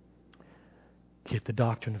 Get the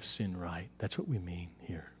doctrine of sin right. That's what we mean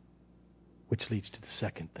here, which leads to the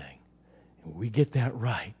second thing. When we get that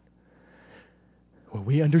right, when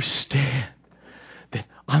we understand that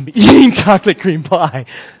I'm eating chocolate cream pie,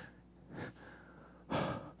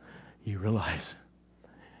 you realize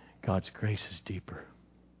God's grace is deeper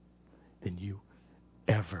than you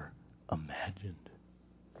ever imagined.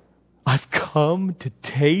 I've come to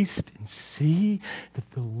taste and see that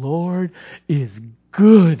the Lord is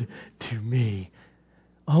good to me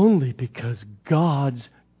only because God's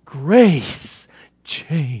grace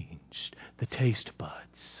changed the taste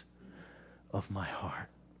buds of my heart.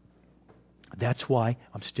 That's why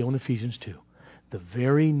I'm still in Ephesians 2. The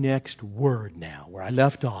very next word now, where I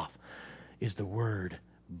left off, is the word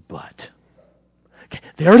but. Okay,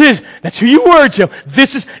 there it is. That's who you were, Joe.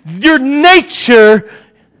 This is your nature.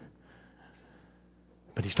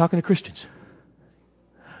 But he's talking to Christians.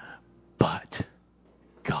 But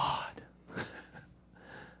God.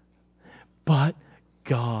 But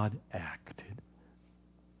God acted.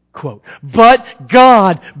 Quote, but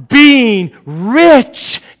God being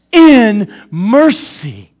rich in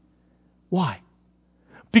mercy. Why?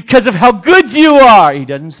 Because of how good you are. He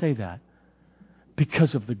doesn't say that.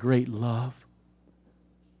 Because of the great love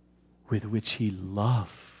with which He loved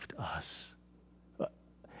us.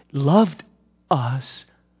 Loved us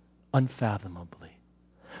unfathomably.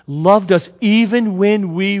 Loved us even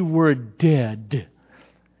when we were dead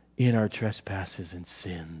in our trespasses and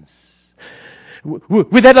sins.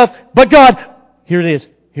 With that love, but God, here it is,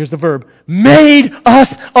 here's the verb, made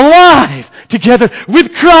us alive together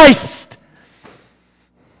with Christ.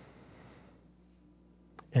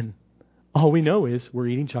 And all we know is we're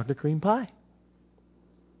eating chocolate cream pie.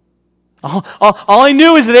 All I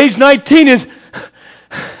knew is at age 19 is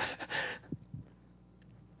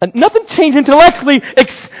nothing changed intellectually.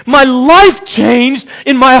 My life changed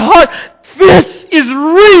in my heart. This is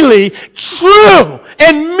really true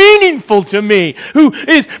and meaningful to me, who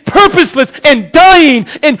is purposeless and dying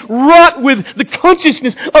and wrought with the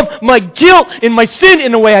consciousness of my guilt and my sin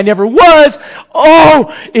in a way I never was. Oh,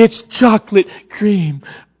 it's chocolate cream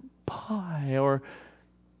pie. Or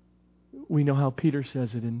we know how Peter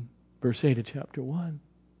says it in verse 8 of chapter 1.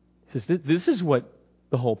 He says, this is what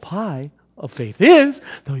the whole pie of faith is,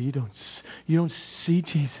 though you don't see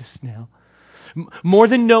Jesus now. More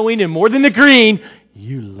than knowing and more than agreeing,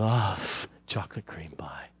 you love chocolate cream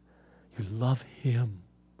pie. You love Him.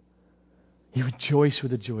 You rejoice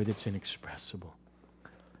with a joy that's inexpressible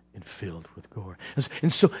and filled with glory.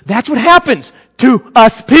 And so that's what happens to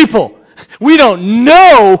us people. We don't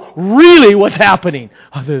know really what's happening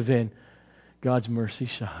other than God's mercy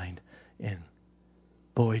shined. And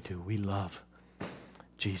boy, do we love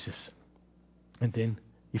Jesus. And then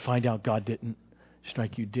you find out God didn't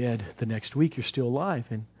strike you dead the next week. You're still alive.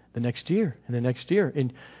 And the next year, and the next year.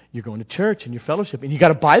 And you're going to church and you're fellowship. And you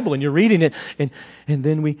got a Bible and you're reading it. And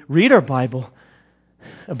then we read our Bible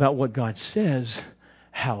about what God says,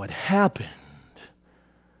 how it happened.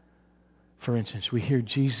 For instance, we hear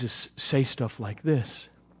Jesus say stuff like this.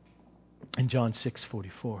 In John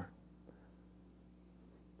 6:44.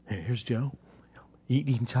 Here's Joe.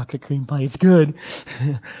 Eating chocolate cream pie. It's good.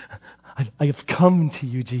 I have come to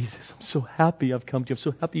you, Jesus. I'm so happy I've come to you. I'm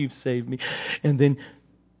so happy you've saved me. And then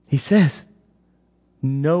he says,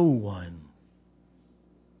 no one,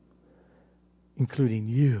 including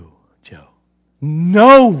you, Joe,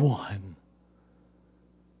 no one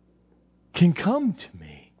can come to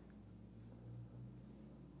me.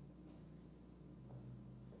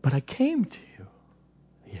 But I came to you.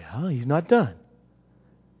 Yeah, he's not done.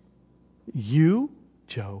 You,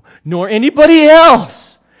 Joe, nor anybody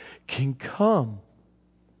else can come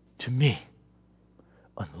to me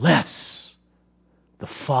unless the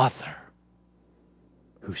Father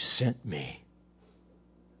who sent me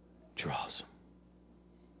draws them,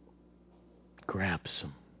 grabs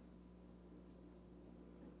them.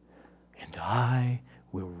 And I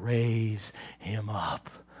will raise him up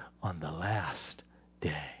on the last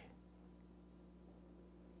day.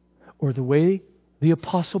 Or the way the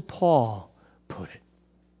Apostle Paul put it.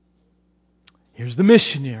 Here's the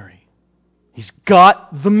missionary. He's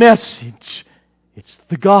got the message. It's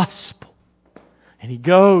the gospel. And he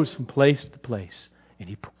goes from place to place and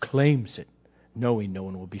he proclaims it, knowing no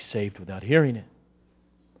one will be saved without hearing it.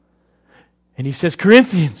 And he says,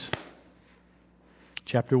 Corinthians,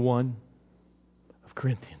 chapter 1 of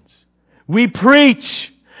Corinthians, we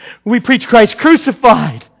preach Christ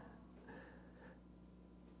crucified.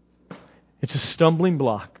 It's a stumbling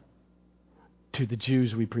block to the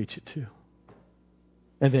Jews we preach it to.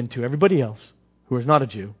 And then to everybody else who is not a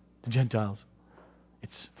Jew, the Gentiles,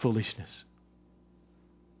 it's foolishness.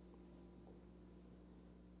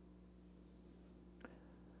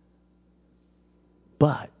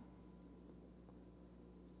 But,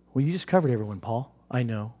 well, you just covered everyone, Paul. I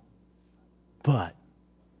know. But,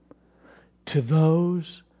 to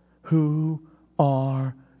those who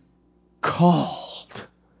are called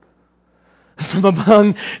from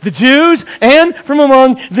among the Jews and from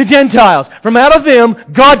among the Gentiles, from out of them,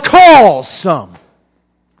 God calls some.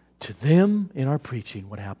 To them, in our preaching,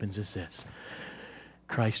 what happens is this.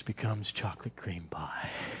 Christ becomes chocolate cream pie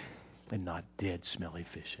and not dead, smelly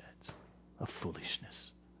fish heads of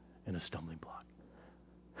foolishness and a stumbling block.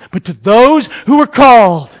 But to those who are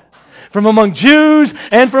called from among Jews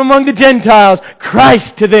and from among the Gentiles,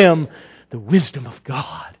 Christ to them, the wisdom of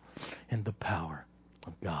God and the power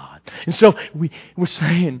of God. And so we're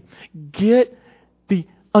saying, get the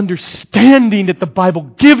understanding that the Bible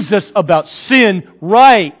gives us about sin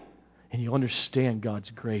right, and you'll understand God's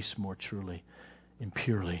grace more truly and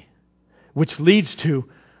purely, which leads to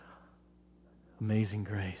amazing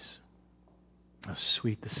grace. How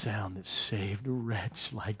sweet the sound that saved a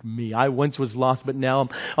wretch like me. I once was lost, but now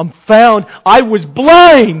I'm found. I was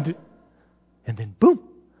blind. And then, boom,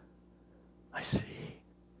 I see.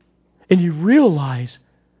 And you realize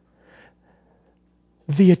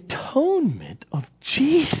the atonement of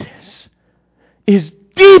Jesus is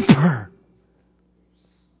deeper,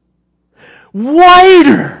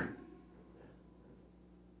 wider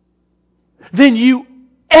than you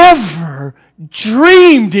ever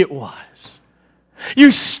dreamed it was.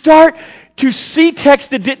 You start to see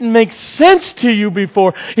texts that didn't make sense to you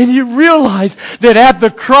before, and you realize that at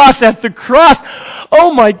the cross,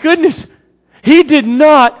 oh my goodness, He did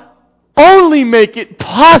not only make it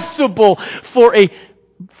possible for a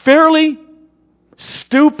fairly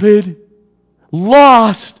stupid,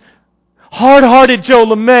 lost, hard-hearted Joe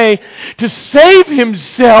LeMay to save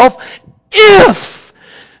himself if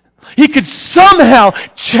he could somehow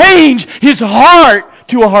change his heart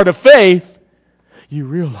to a heart of faith. You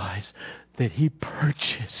realize that He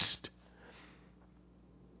purchased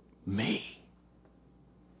me.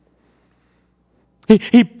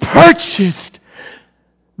 He purchased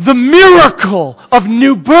the miracle of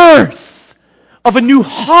new birth, of a new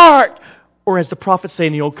heart, or as the prophets say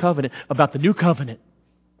in the Old Covenant, about the New Covenant.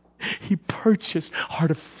 He purchased a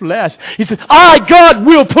heart of flesh. He said, I, God,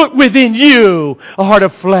 will put within you a heart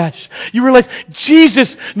of flesh. You realize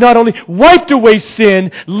Jesus not only wiped away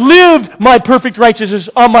sin, lived my perfect righteousness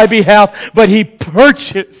on my behalf, but He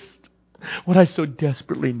purchased what I so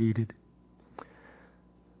desperately needed.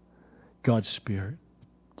 God's Spirit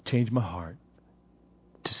to change my heart,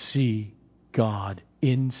 to see God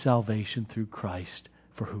in salvation through Christ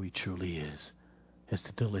for who He truly is, as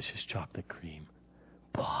the delicious chocolate cream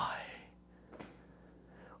pie.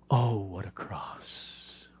 Oh, what a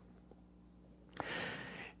cross.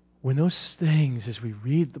 When those things, as we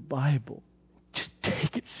read the Bible, just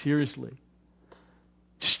take it seriously.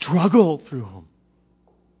 Struggle through them.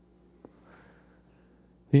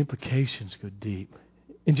 The implications go deep.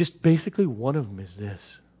 And just basically one of them is this.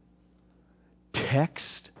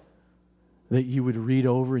 Text that you would read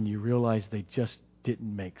over and you realize they just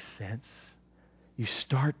didn't make sense, you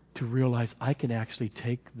start to realize I can actually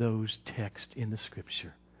take those texts in the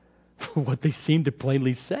Scripture for what they seem to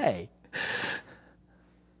plainly say.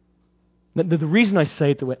 The reason I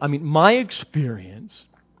say it the way, my experience,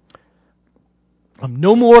 I'm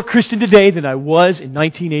no more a Christian today than I was in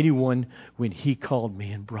 1981 when He called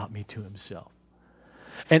me and brought me to Himself.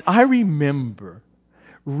 And I remember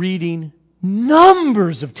reading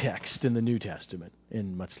numbers of texts in the New Testament,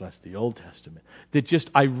 and much less the Old Testament, that just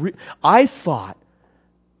I thought,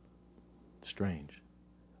 strange,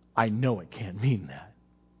 I know it can't mean that.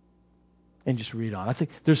 And just read on. I think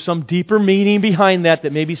there's some deeper meaning behind that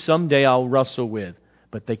maybe someday I'll wrestle with,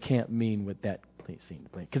 but they can't mean what that seems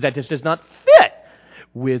to mean, because that just does not fit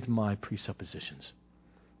with my presuppositions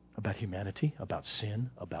about humanity, about sin,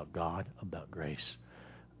 about God, about grace,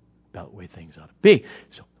 about the way things ought to be.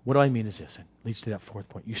 So what do I mean is this, and it leads to that fourth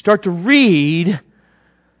point. You start to read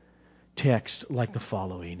text like the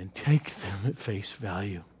following and take them at face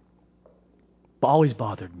value. Always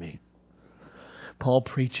bothered me. Paul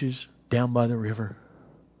preaches down by the river,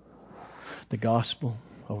 the gospel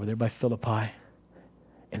over there by Philippi.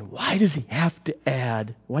 And why does he have to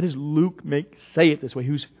add, why does Luke say it this way?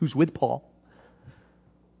 Who's with Paul?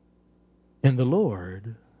 And the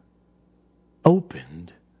Lord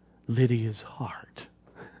opened Lydia's heart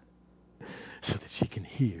so that she can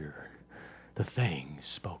hear the things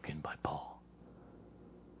spoken by Paul.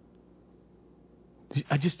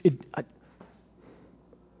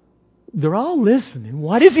 They're all listening.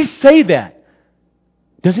 Why does he say that?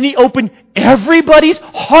 Doesn't he open everybody's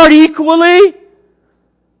heart equally?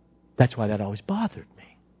 That's why that always bothered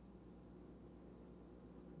me.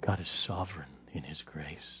 God is sovereign in His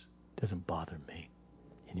grace. It doesn't bother me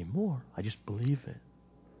anymore. I just believe it.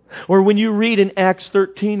 Or when you read in Acts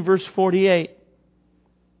 13, verse 48,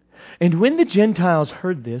 and when the Gentiles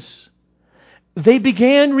heard this, they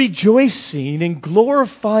began rejoicing and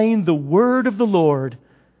glorifying the word of the Lord,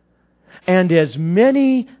 and as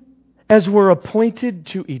many as were appointed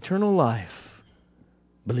to eternal life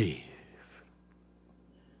believed.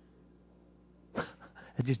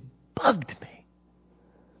 It just bugged me.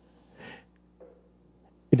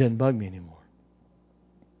 It doesn't bug me anymore.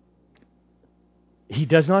 He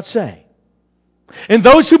does not say, and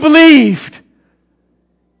those who believed,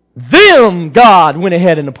 them God went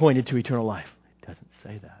ahead and appointed to eternal life. It doesn't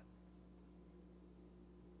say that.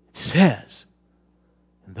 It says,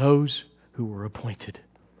 and those who were appointed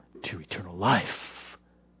to eternal life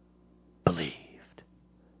believed.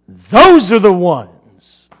 Those are the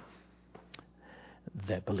ones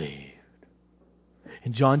that believed.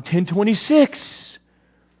 In John 10:26,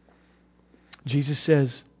 Jesus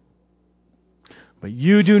says, but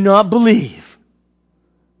you do not believe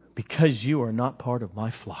because you are not part of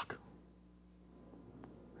my flock.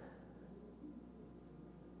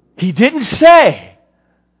 He didn't say,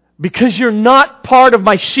 because you're not part of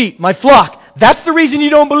my sheep, my flock. That's the reason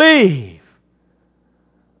you don't believe.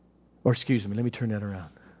 Or excuse me, let me turn that around.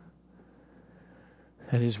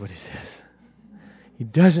 That is what he says. He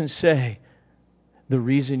doesn't say, the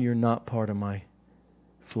reason you're not part of my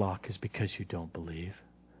flock is because you don't believe.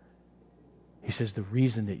 He says the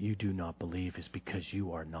reason that you do not believe is because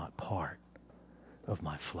you are not part of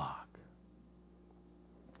my flock.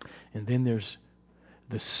 And then there's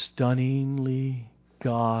the stunningly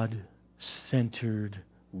God-centered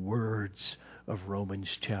words of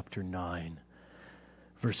Romans chapter 9,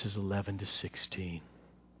 verses 11 to 16.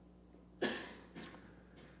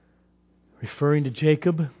 Referring to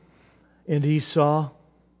Jacob and Esau,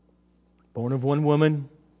 born of one woman,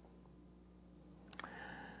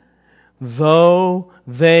 though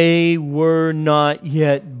they were not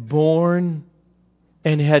yet born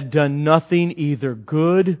and had done nothing either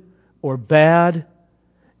good or bad,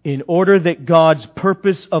 in order that God's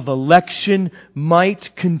purpose of election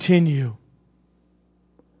might continue.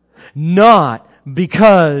 Not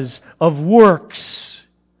because of works,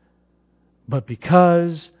 but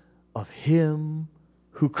because of Him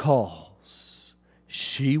who calls.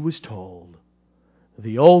 She was told,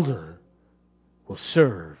 the older will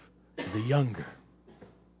serve the younger.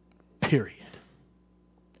 Period.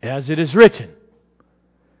 As it is written,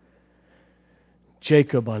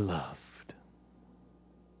 Jacob I loved,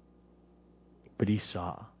 but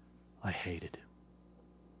Esau I hated.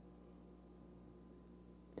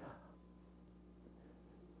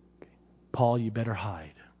 Paul, you better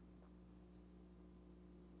hide.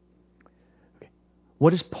 What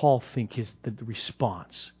does Paul think the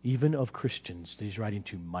response, even of Christians that he's writing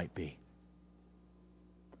to, might be?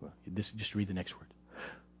 Well, just read the next word.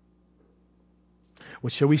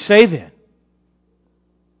 What shall we say then?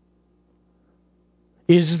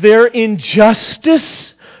 Is there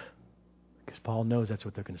injustice? Because Paul knows that's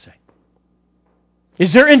what they're going to say.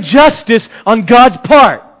 Is there injustice on God's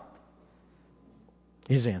part?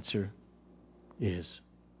 His answer is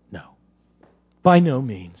no. By no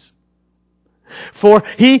means. For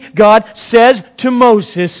God says to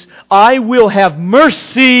Moses, I will have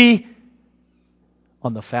mercy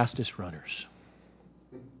on the fastest runners,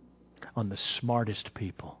 on the smartest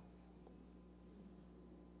people,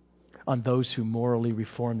 on those who morally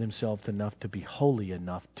reform themselves enough to be holy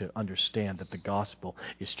enough to understand that the gospel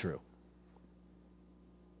is true.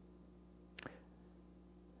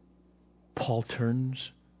 Paul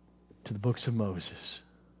turns to the books of Moses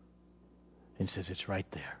and says, it's right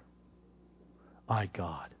there. I,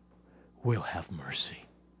 God, will have mercy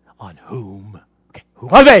on whom? Okay, who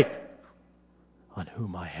are they? On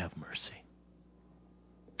whom I have mercy.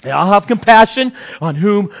 And I'll have compassion on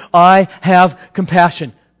whom I have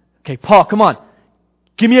compassion. Okay, Paul, come on.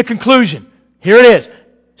 Give me a conclusion. Here it is.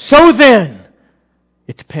 So then,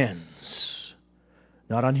 it depends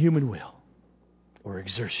not on human will or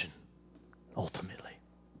exertion, ultimately,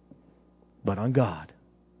 but on God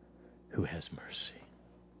who has mercy.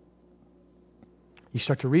 You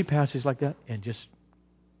start to read passages like that and just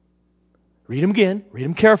read them again, read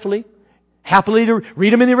them carefully, happily to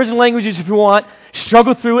read them in the original languages if you want,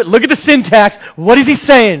 struggle through it, look at the syntax, what is he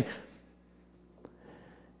saying?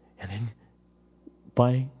 And then,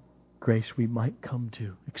 by grace, we might come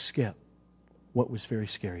to accept what was very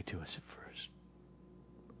scary to us at first.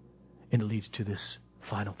 And it leads to this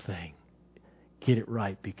final thing. Get it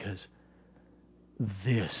right, because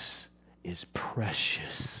this is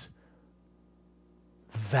precious,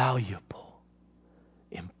 valuable,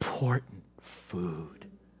 important food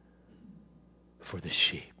for the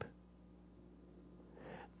sheep.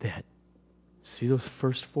 That, see those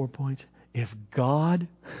first 4 points? If God,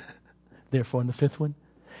 therefore in the fifth one,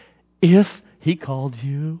 if He called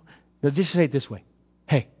you, now just say it this way.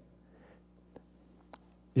 Hey,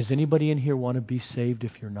 does anybody in here want to be saved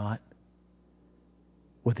if you're not?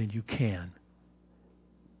 Well, then you can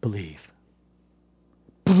believe.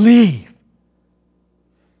 Believe.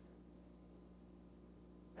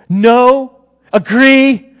 Know,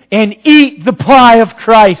 agree, and eat the pie of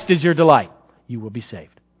Christ is your delight. You will be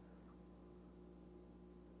saved.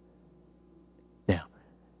 Now,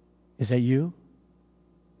 is that you?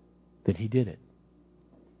 Then He did it.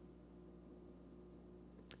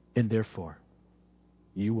 And therefore,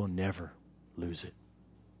 you will never lose it.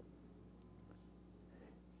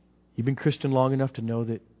 You've been Christian long enough to know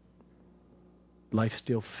that life's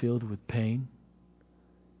still filled with pain,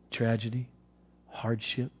 tragedy,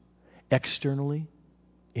 hardship, externally,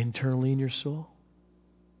 internally in your soul.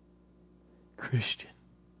 Christian,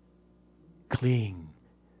 cling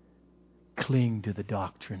to the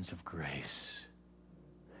doctrines of grace.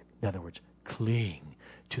 In other words, cling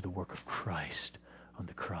to the work of Christ on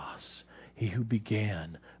the cross. He who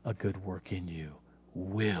began a good work in you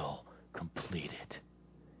will complete it.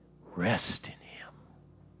 Rest in Him.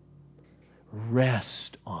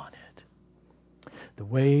 Rest on it. The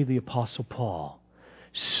way the Apostle Paul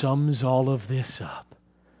sums all of this up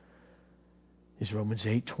is Romans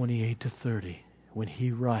 8:28-30, when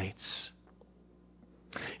he writes,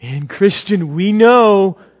 "And Christian, we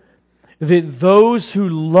know that those who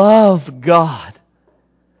love God,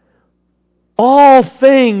 all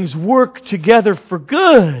things work together for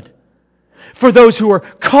good, for those who are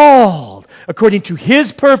called according to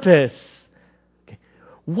His purpose." Okay.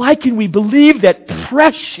 Why can we believe that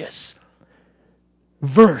precious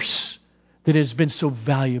verse that has been so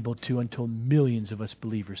valuable to until millions of us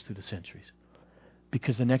believers through the centuries?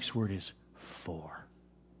 Because the next word is for,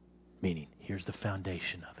 meaning here's the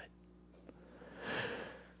foundation of it.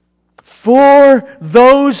 For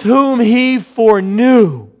those whom He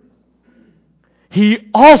foreknew, He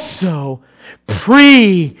also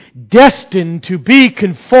predestined to be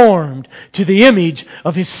conformed to the image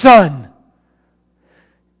of His Son.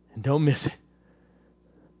 And don't miss it.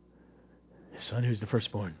 His Son who's the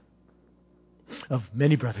firstborn of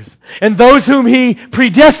many brothers. And those whom He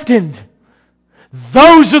predestined,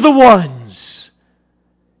 those are the ones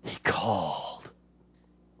He called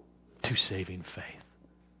to saving faith.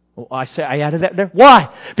 Oh, I added that there. Why?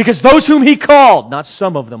 Because those whom He called, not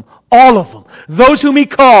some of them, all of them, those whom He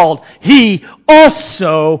called, He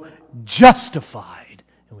also justified.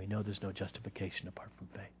 And we know there's no justification apart from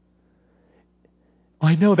faith.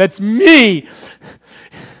 I know, that's me.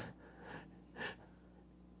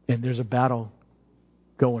 And there's a battle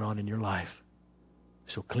going on in your life.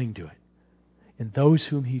 So cling to it. And those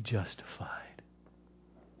whom He justified,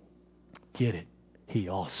 get it, He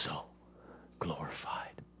also glorified.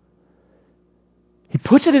 He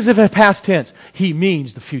puts it as if a past tense. He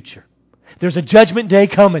means the future. There's a judgment day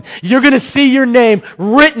coming. You're going to see your name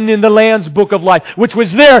written in the Lamb's book of life, which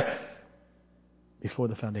was there before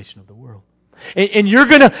the foundation of the world. And you're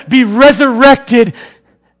going to be resurrected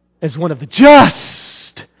as one of the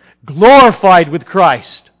just, glorified with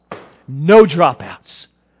Christ. No dropouts.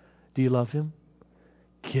 Do you love Him?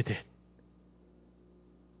 Get it.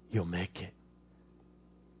 You'll make it.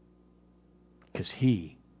 Because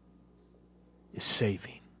He is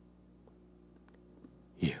saving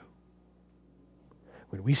you.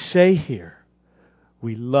 When we say here,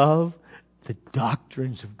 we love the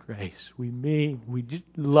doctrines of grace. We just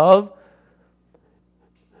love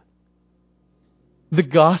the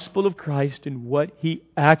gospel of Christ and what He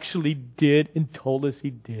actually did and told us He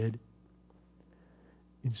did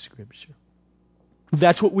in Scripture.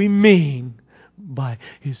 That's what we mean by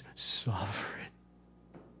His sovereign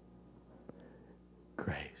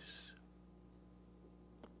grace.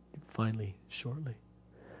 Finally, shortly,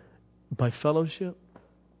 by fellowship.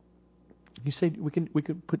 You say we can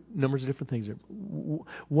put numbers of different things there.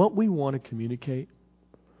 What we want to communicate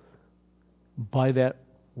by that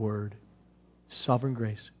word, sovereign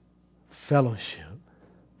grace, fellowship,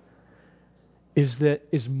 is that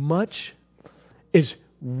as much as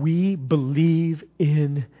we believe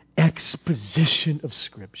in exposition of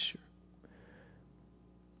Scripture,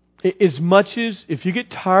 as much as, if you get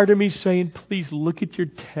tired of me saying, please look at your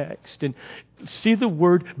text and see the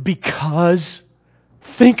word because,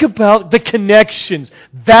 think about the connections.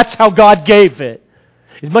 That's how God gave it.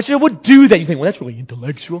 As much as I would do that, you think, well, that's really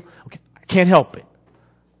intellectual. Okay, I can't help it.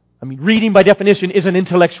 I mean, reading by definition is an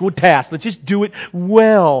intellectual task. Let's just do it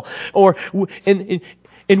well.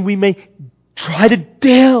 And we may try to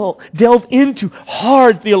delve into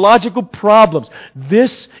hard theological problems.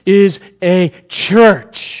 This is a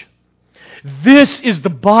church. This is the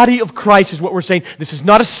body of Christ, is what we're saying. This is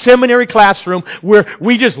not a seminary classroom where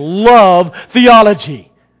we just love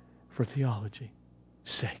theology for theology's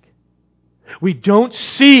sake. We don't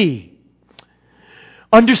see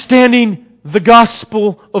understanding the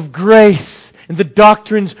gospel of grace and the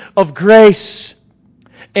doctrines of grace.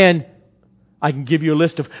 And I can give you a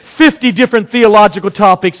list of 50 different theological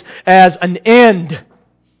topics as an end.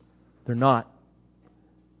 They're not.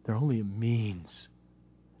 They're only a means.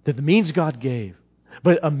 They're the means God gave,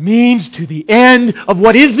 but a means to the end of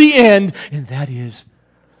what is the end, and that is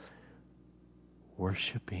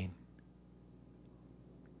worshiping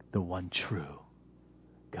the one true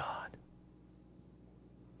God.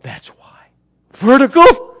 That's why.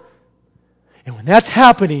 Vertical. And when that's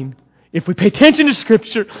happening, if we pay attention to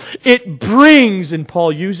Scripture, it brings, and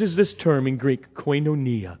Paul uses this term in Greek,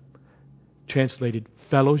 koinonia, translated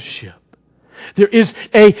fellowship. There is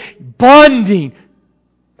a bonding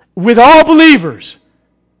with all believers,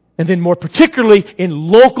 and then more particularly in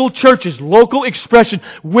local churches, local expression,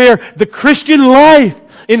 where the Christian life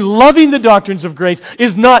in loving the doctrines of grace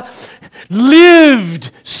is not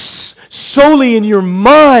lived solely in your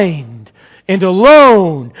mind and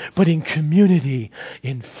alone, but in community,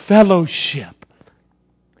 in fellowship.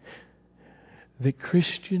 The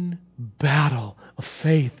Christian battle of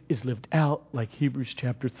faith is lived out like Hebrews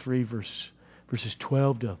chapter 3, verses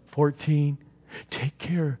 12 to 14. Take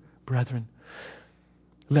care, brethren,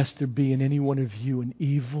 lest there be in any one of you an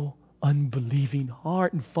evil, unbelieving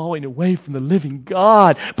heart and falling away from the living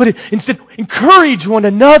God. But instead, encourage one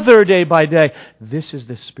another day by day. This is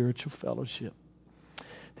the spiritual fellowship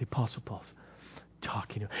the Apostle Paul's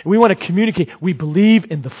talking about. We want to communicate. We believe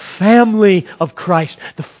in the family of Christ,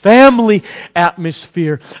 the family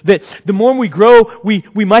atmosphere. That the more we grow, we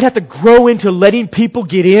might have to grow into letting people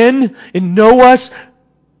get in and know us,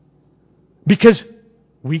 because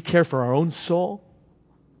we care for our own soul,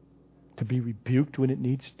 to be rebuked when it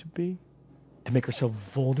needs to be, to make ourselves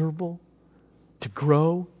vulnerable, to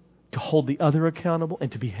grow, to hold the other accountable,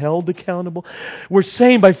 and to be held accountable. We're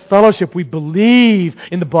saying by fellowship we believe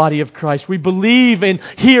in the body of Christ. We believe in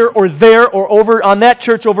here or there or over on that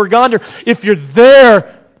church over yonder. If you're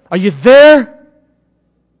there, are you there?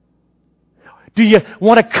 Do you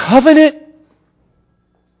want a covenant?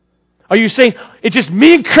 Are you saying, it's just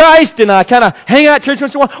me and Christ and I kind of hang out at church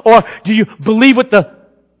once in a while? Or do you believe what the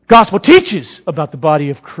gospel teaches about the body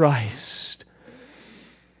of Christ?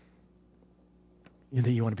 And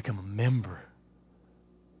that you want to become a member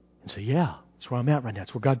and say, yeah, that's where I'm at right now.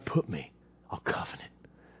 That's where God put me. I'll covenant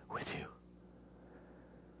with you.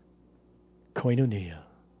 Koinonia,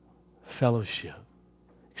 fellowship,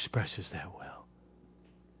 expresses that well.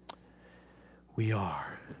 We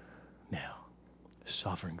are now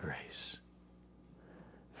sovereign grace,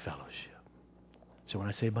 fellowship. So when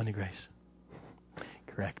I say abundant grace,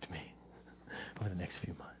 correct me. over the next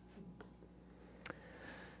few months.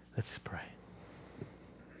 Let's pray.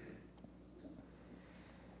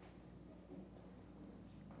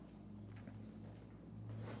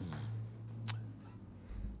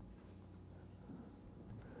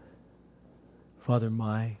 Father,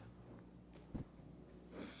 my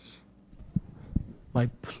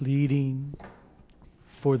pleading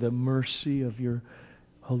for the mercy of your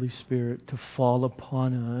Holy Spirit to fall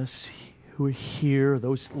upon us who are here,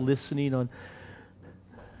 those listening on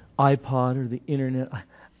iPod or the internet,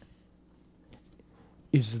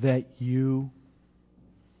 is that you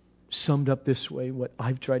summed up this way what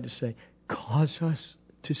I've tried to say. Cause us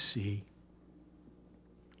to see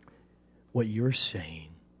what you're saying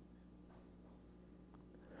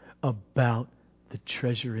about the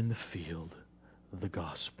treasure in the field of the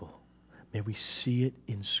gospel. May we see it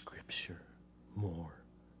in Scripture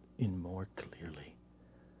more clearly,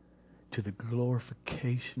 to the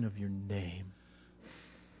glorification of your name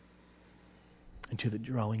and to the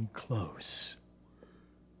drawing close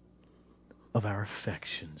of our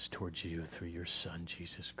affections towards you through your Son,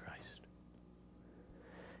 Jesus Christ.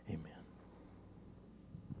 Amen.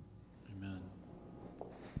 Amen.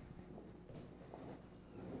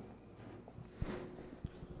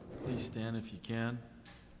 Please stand if you can.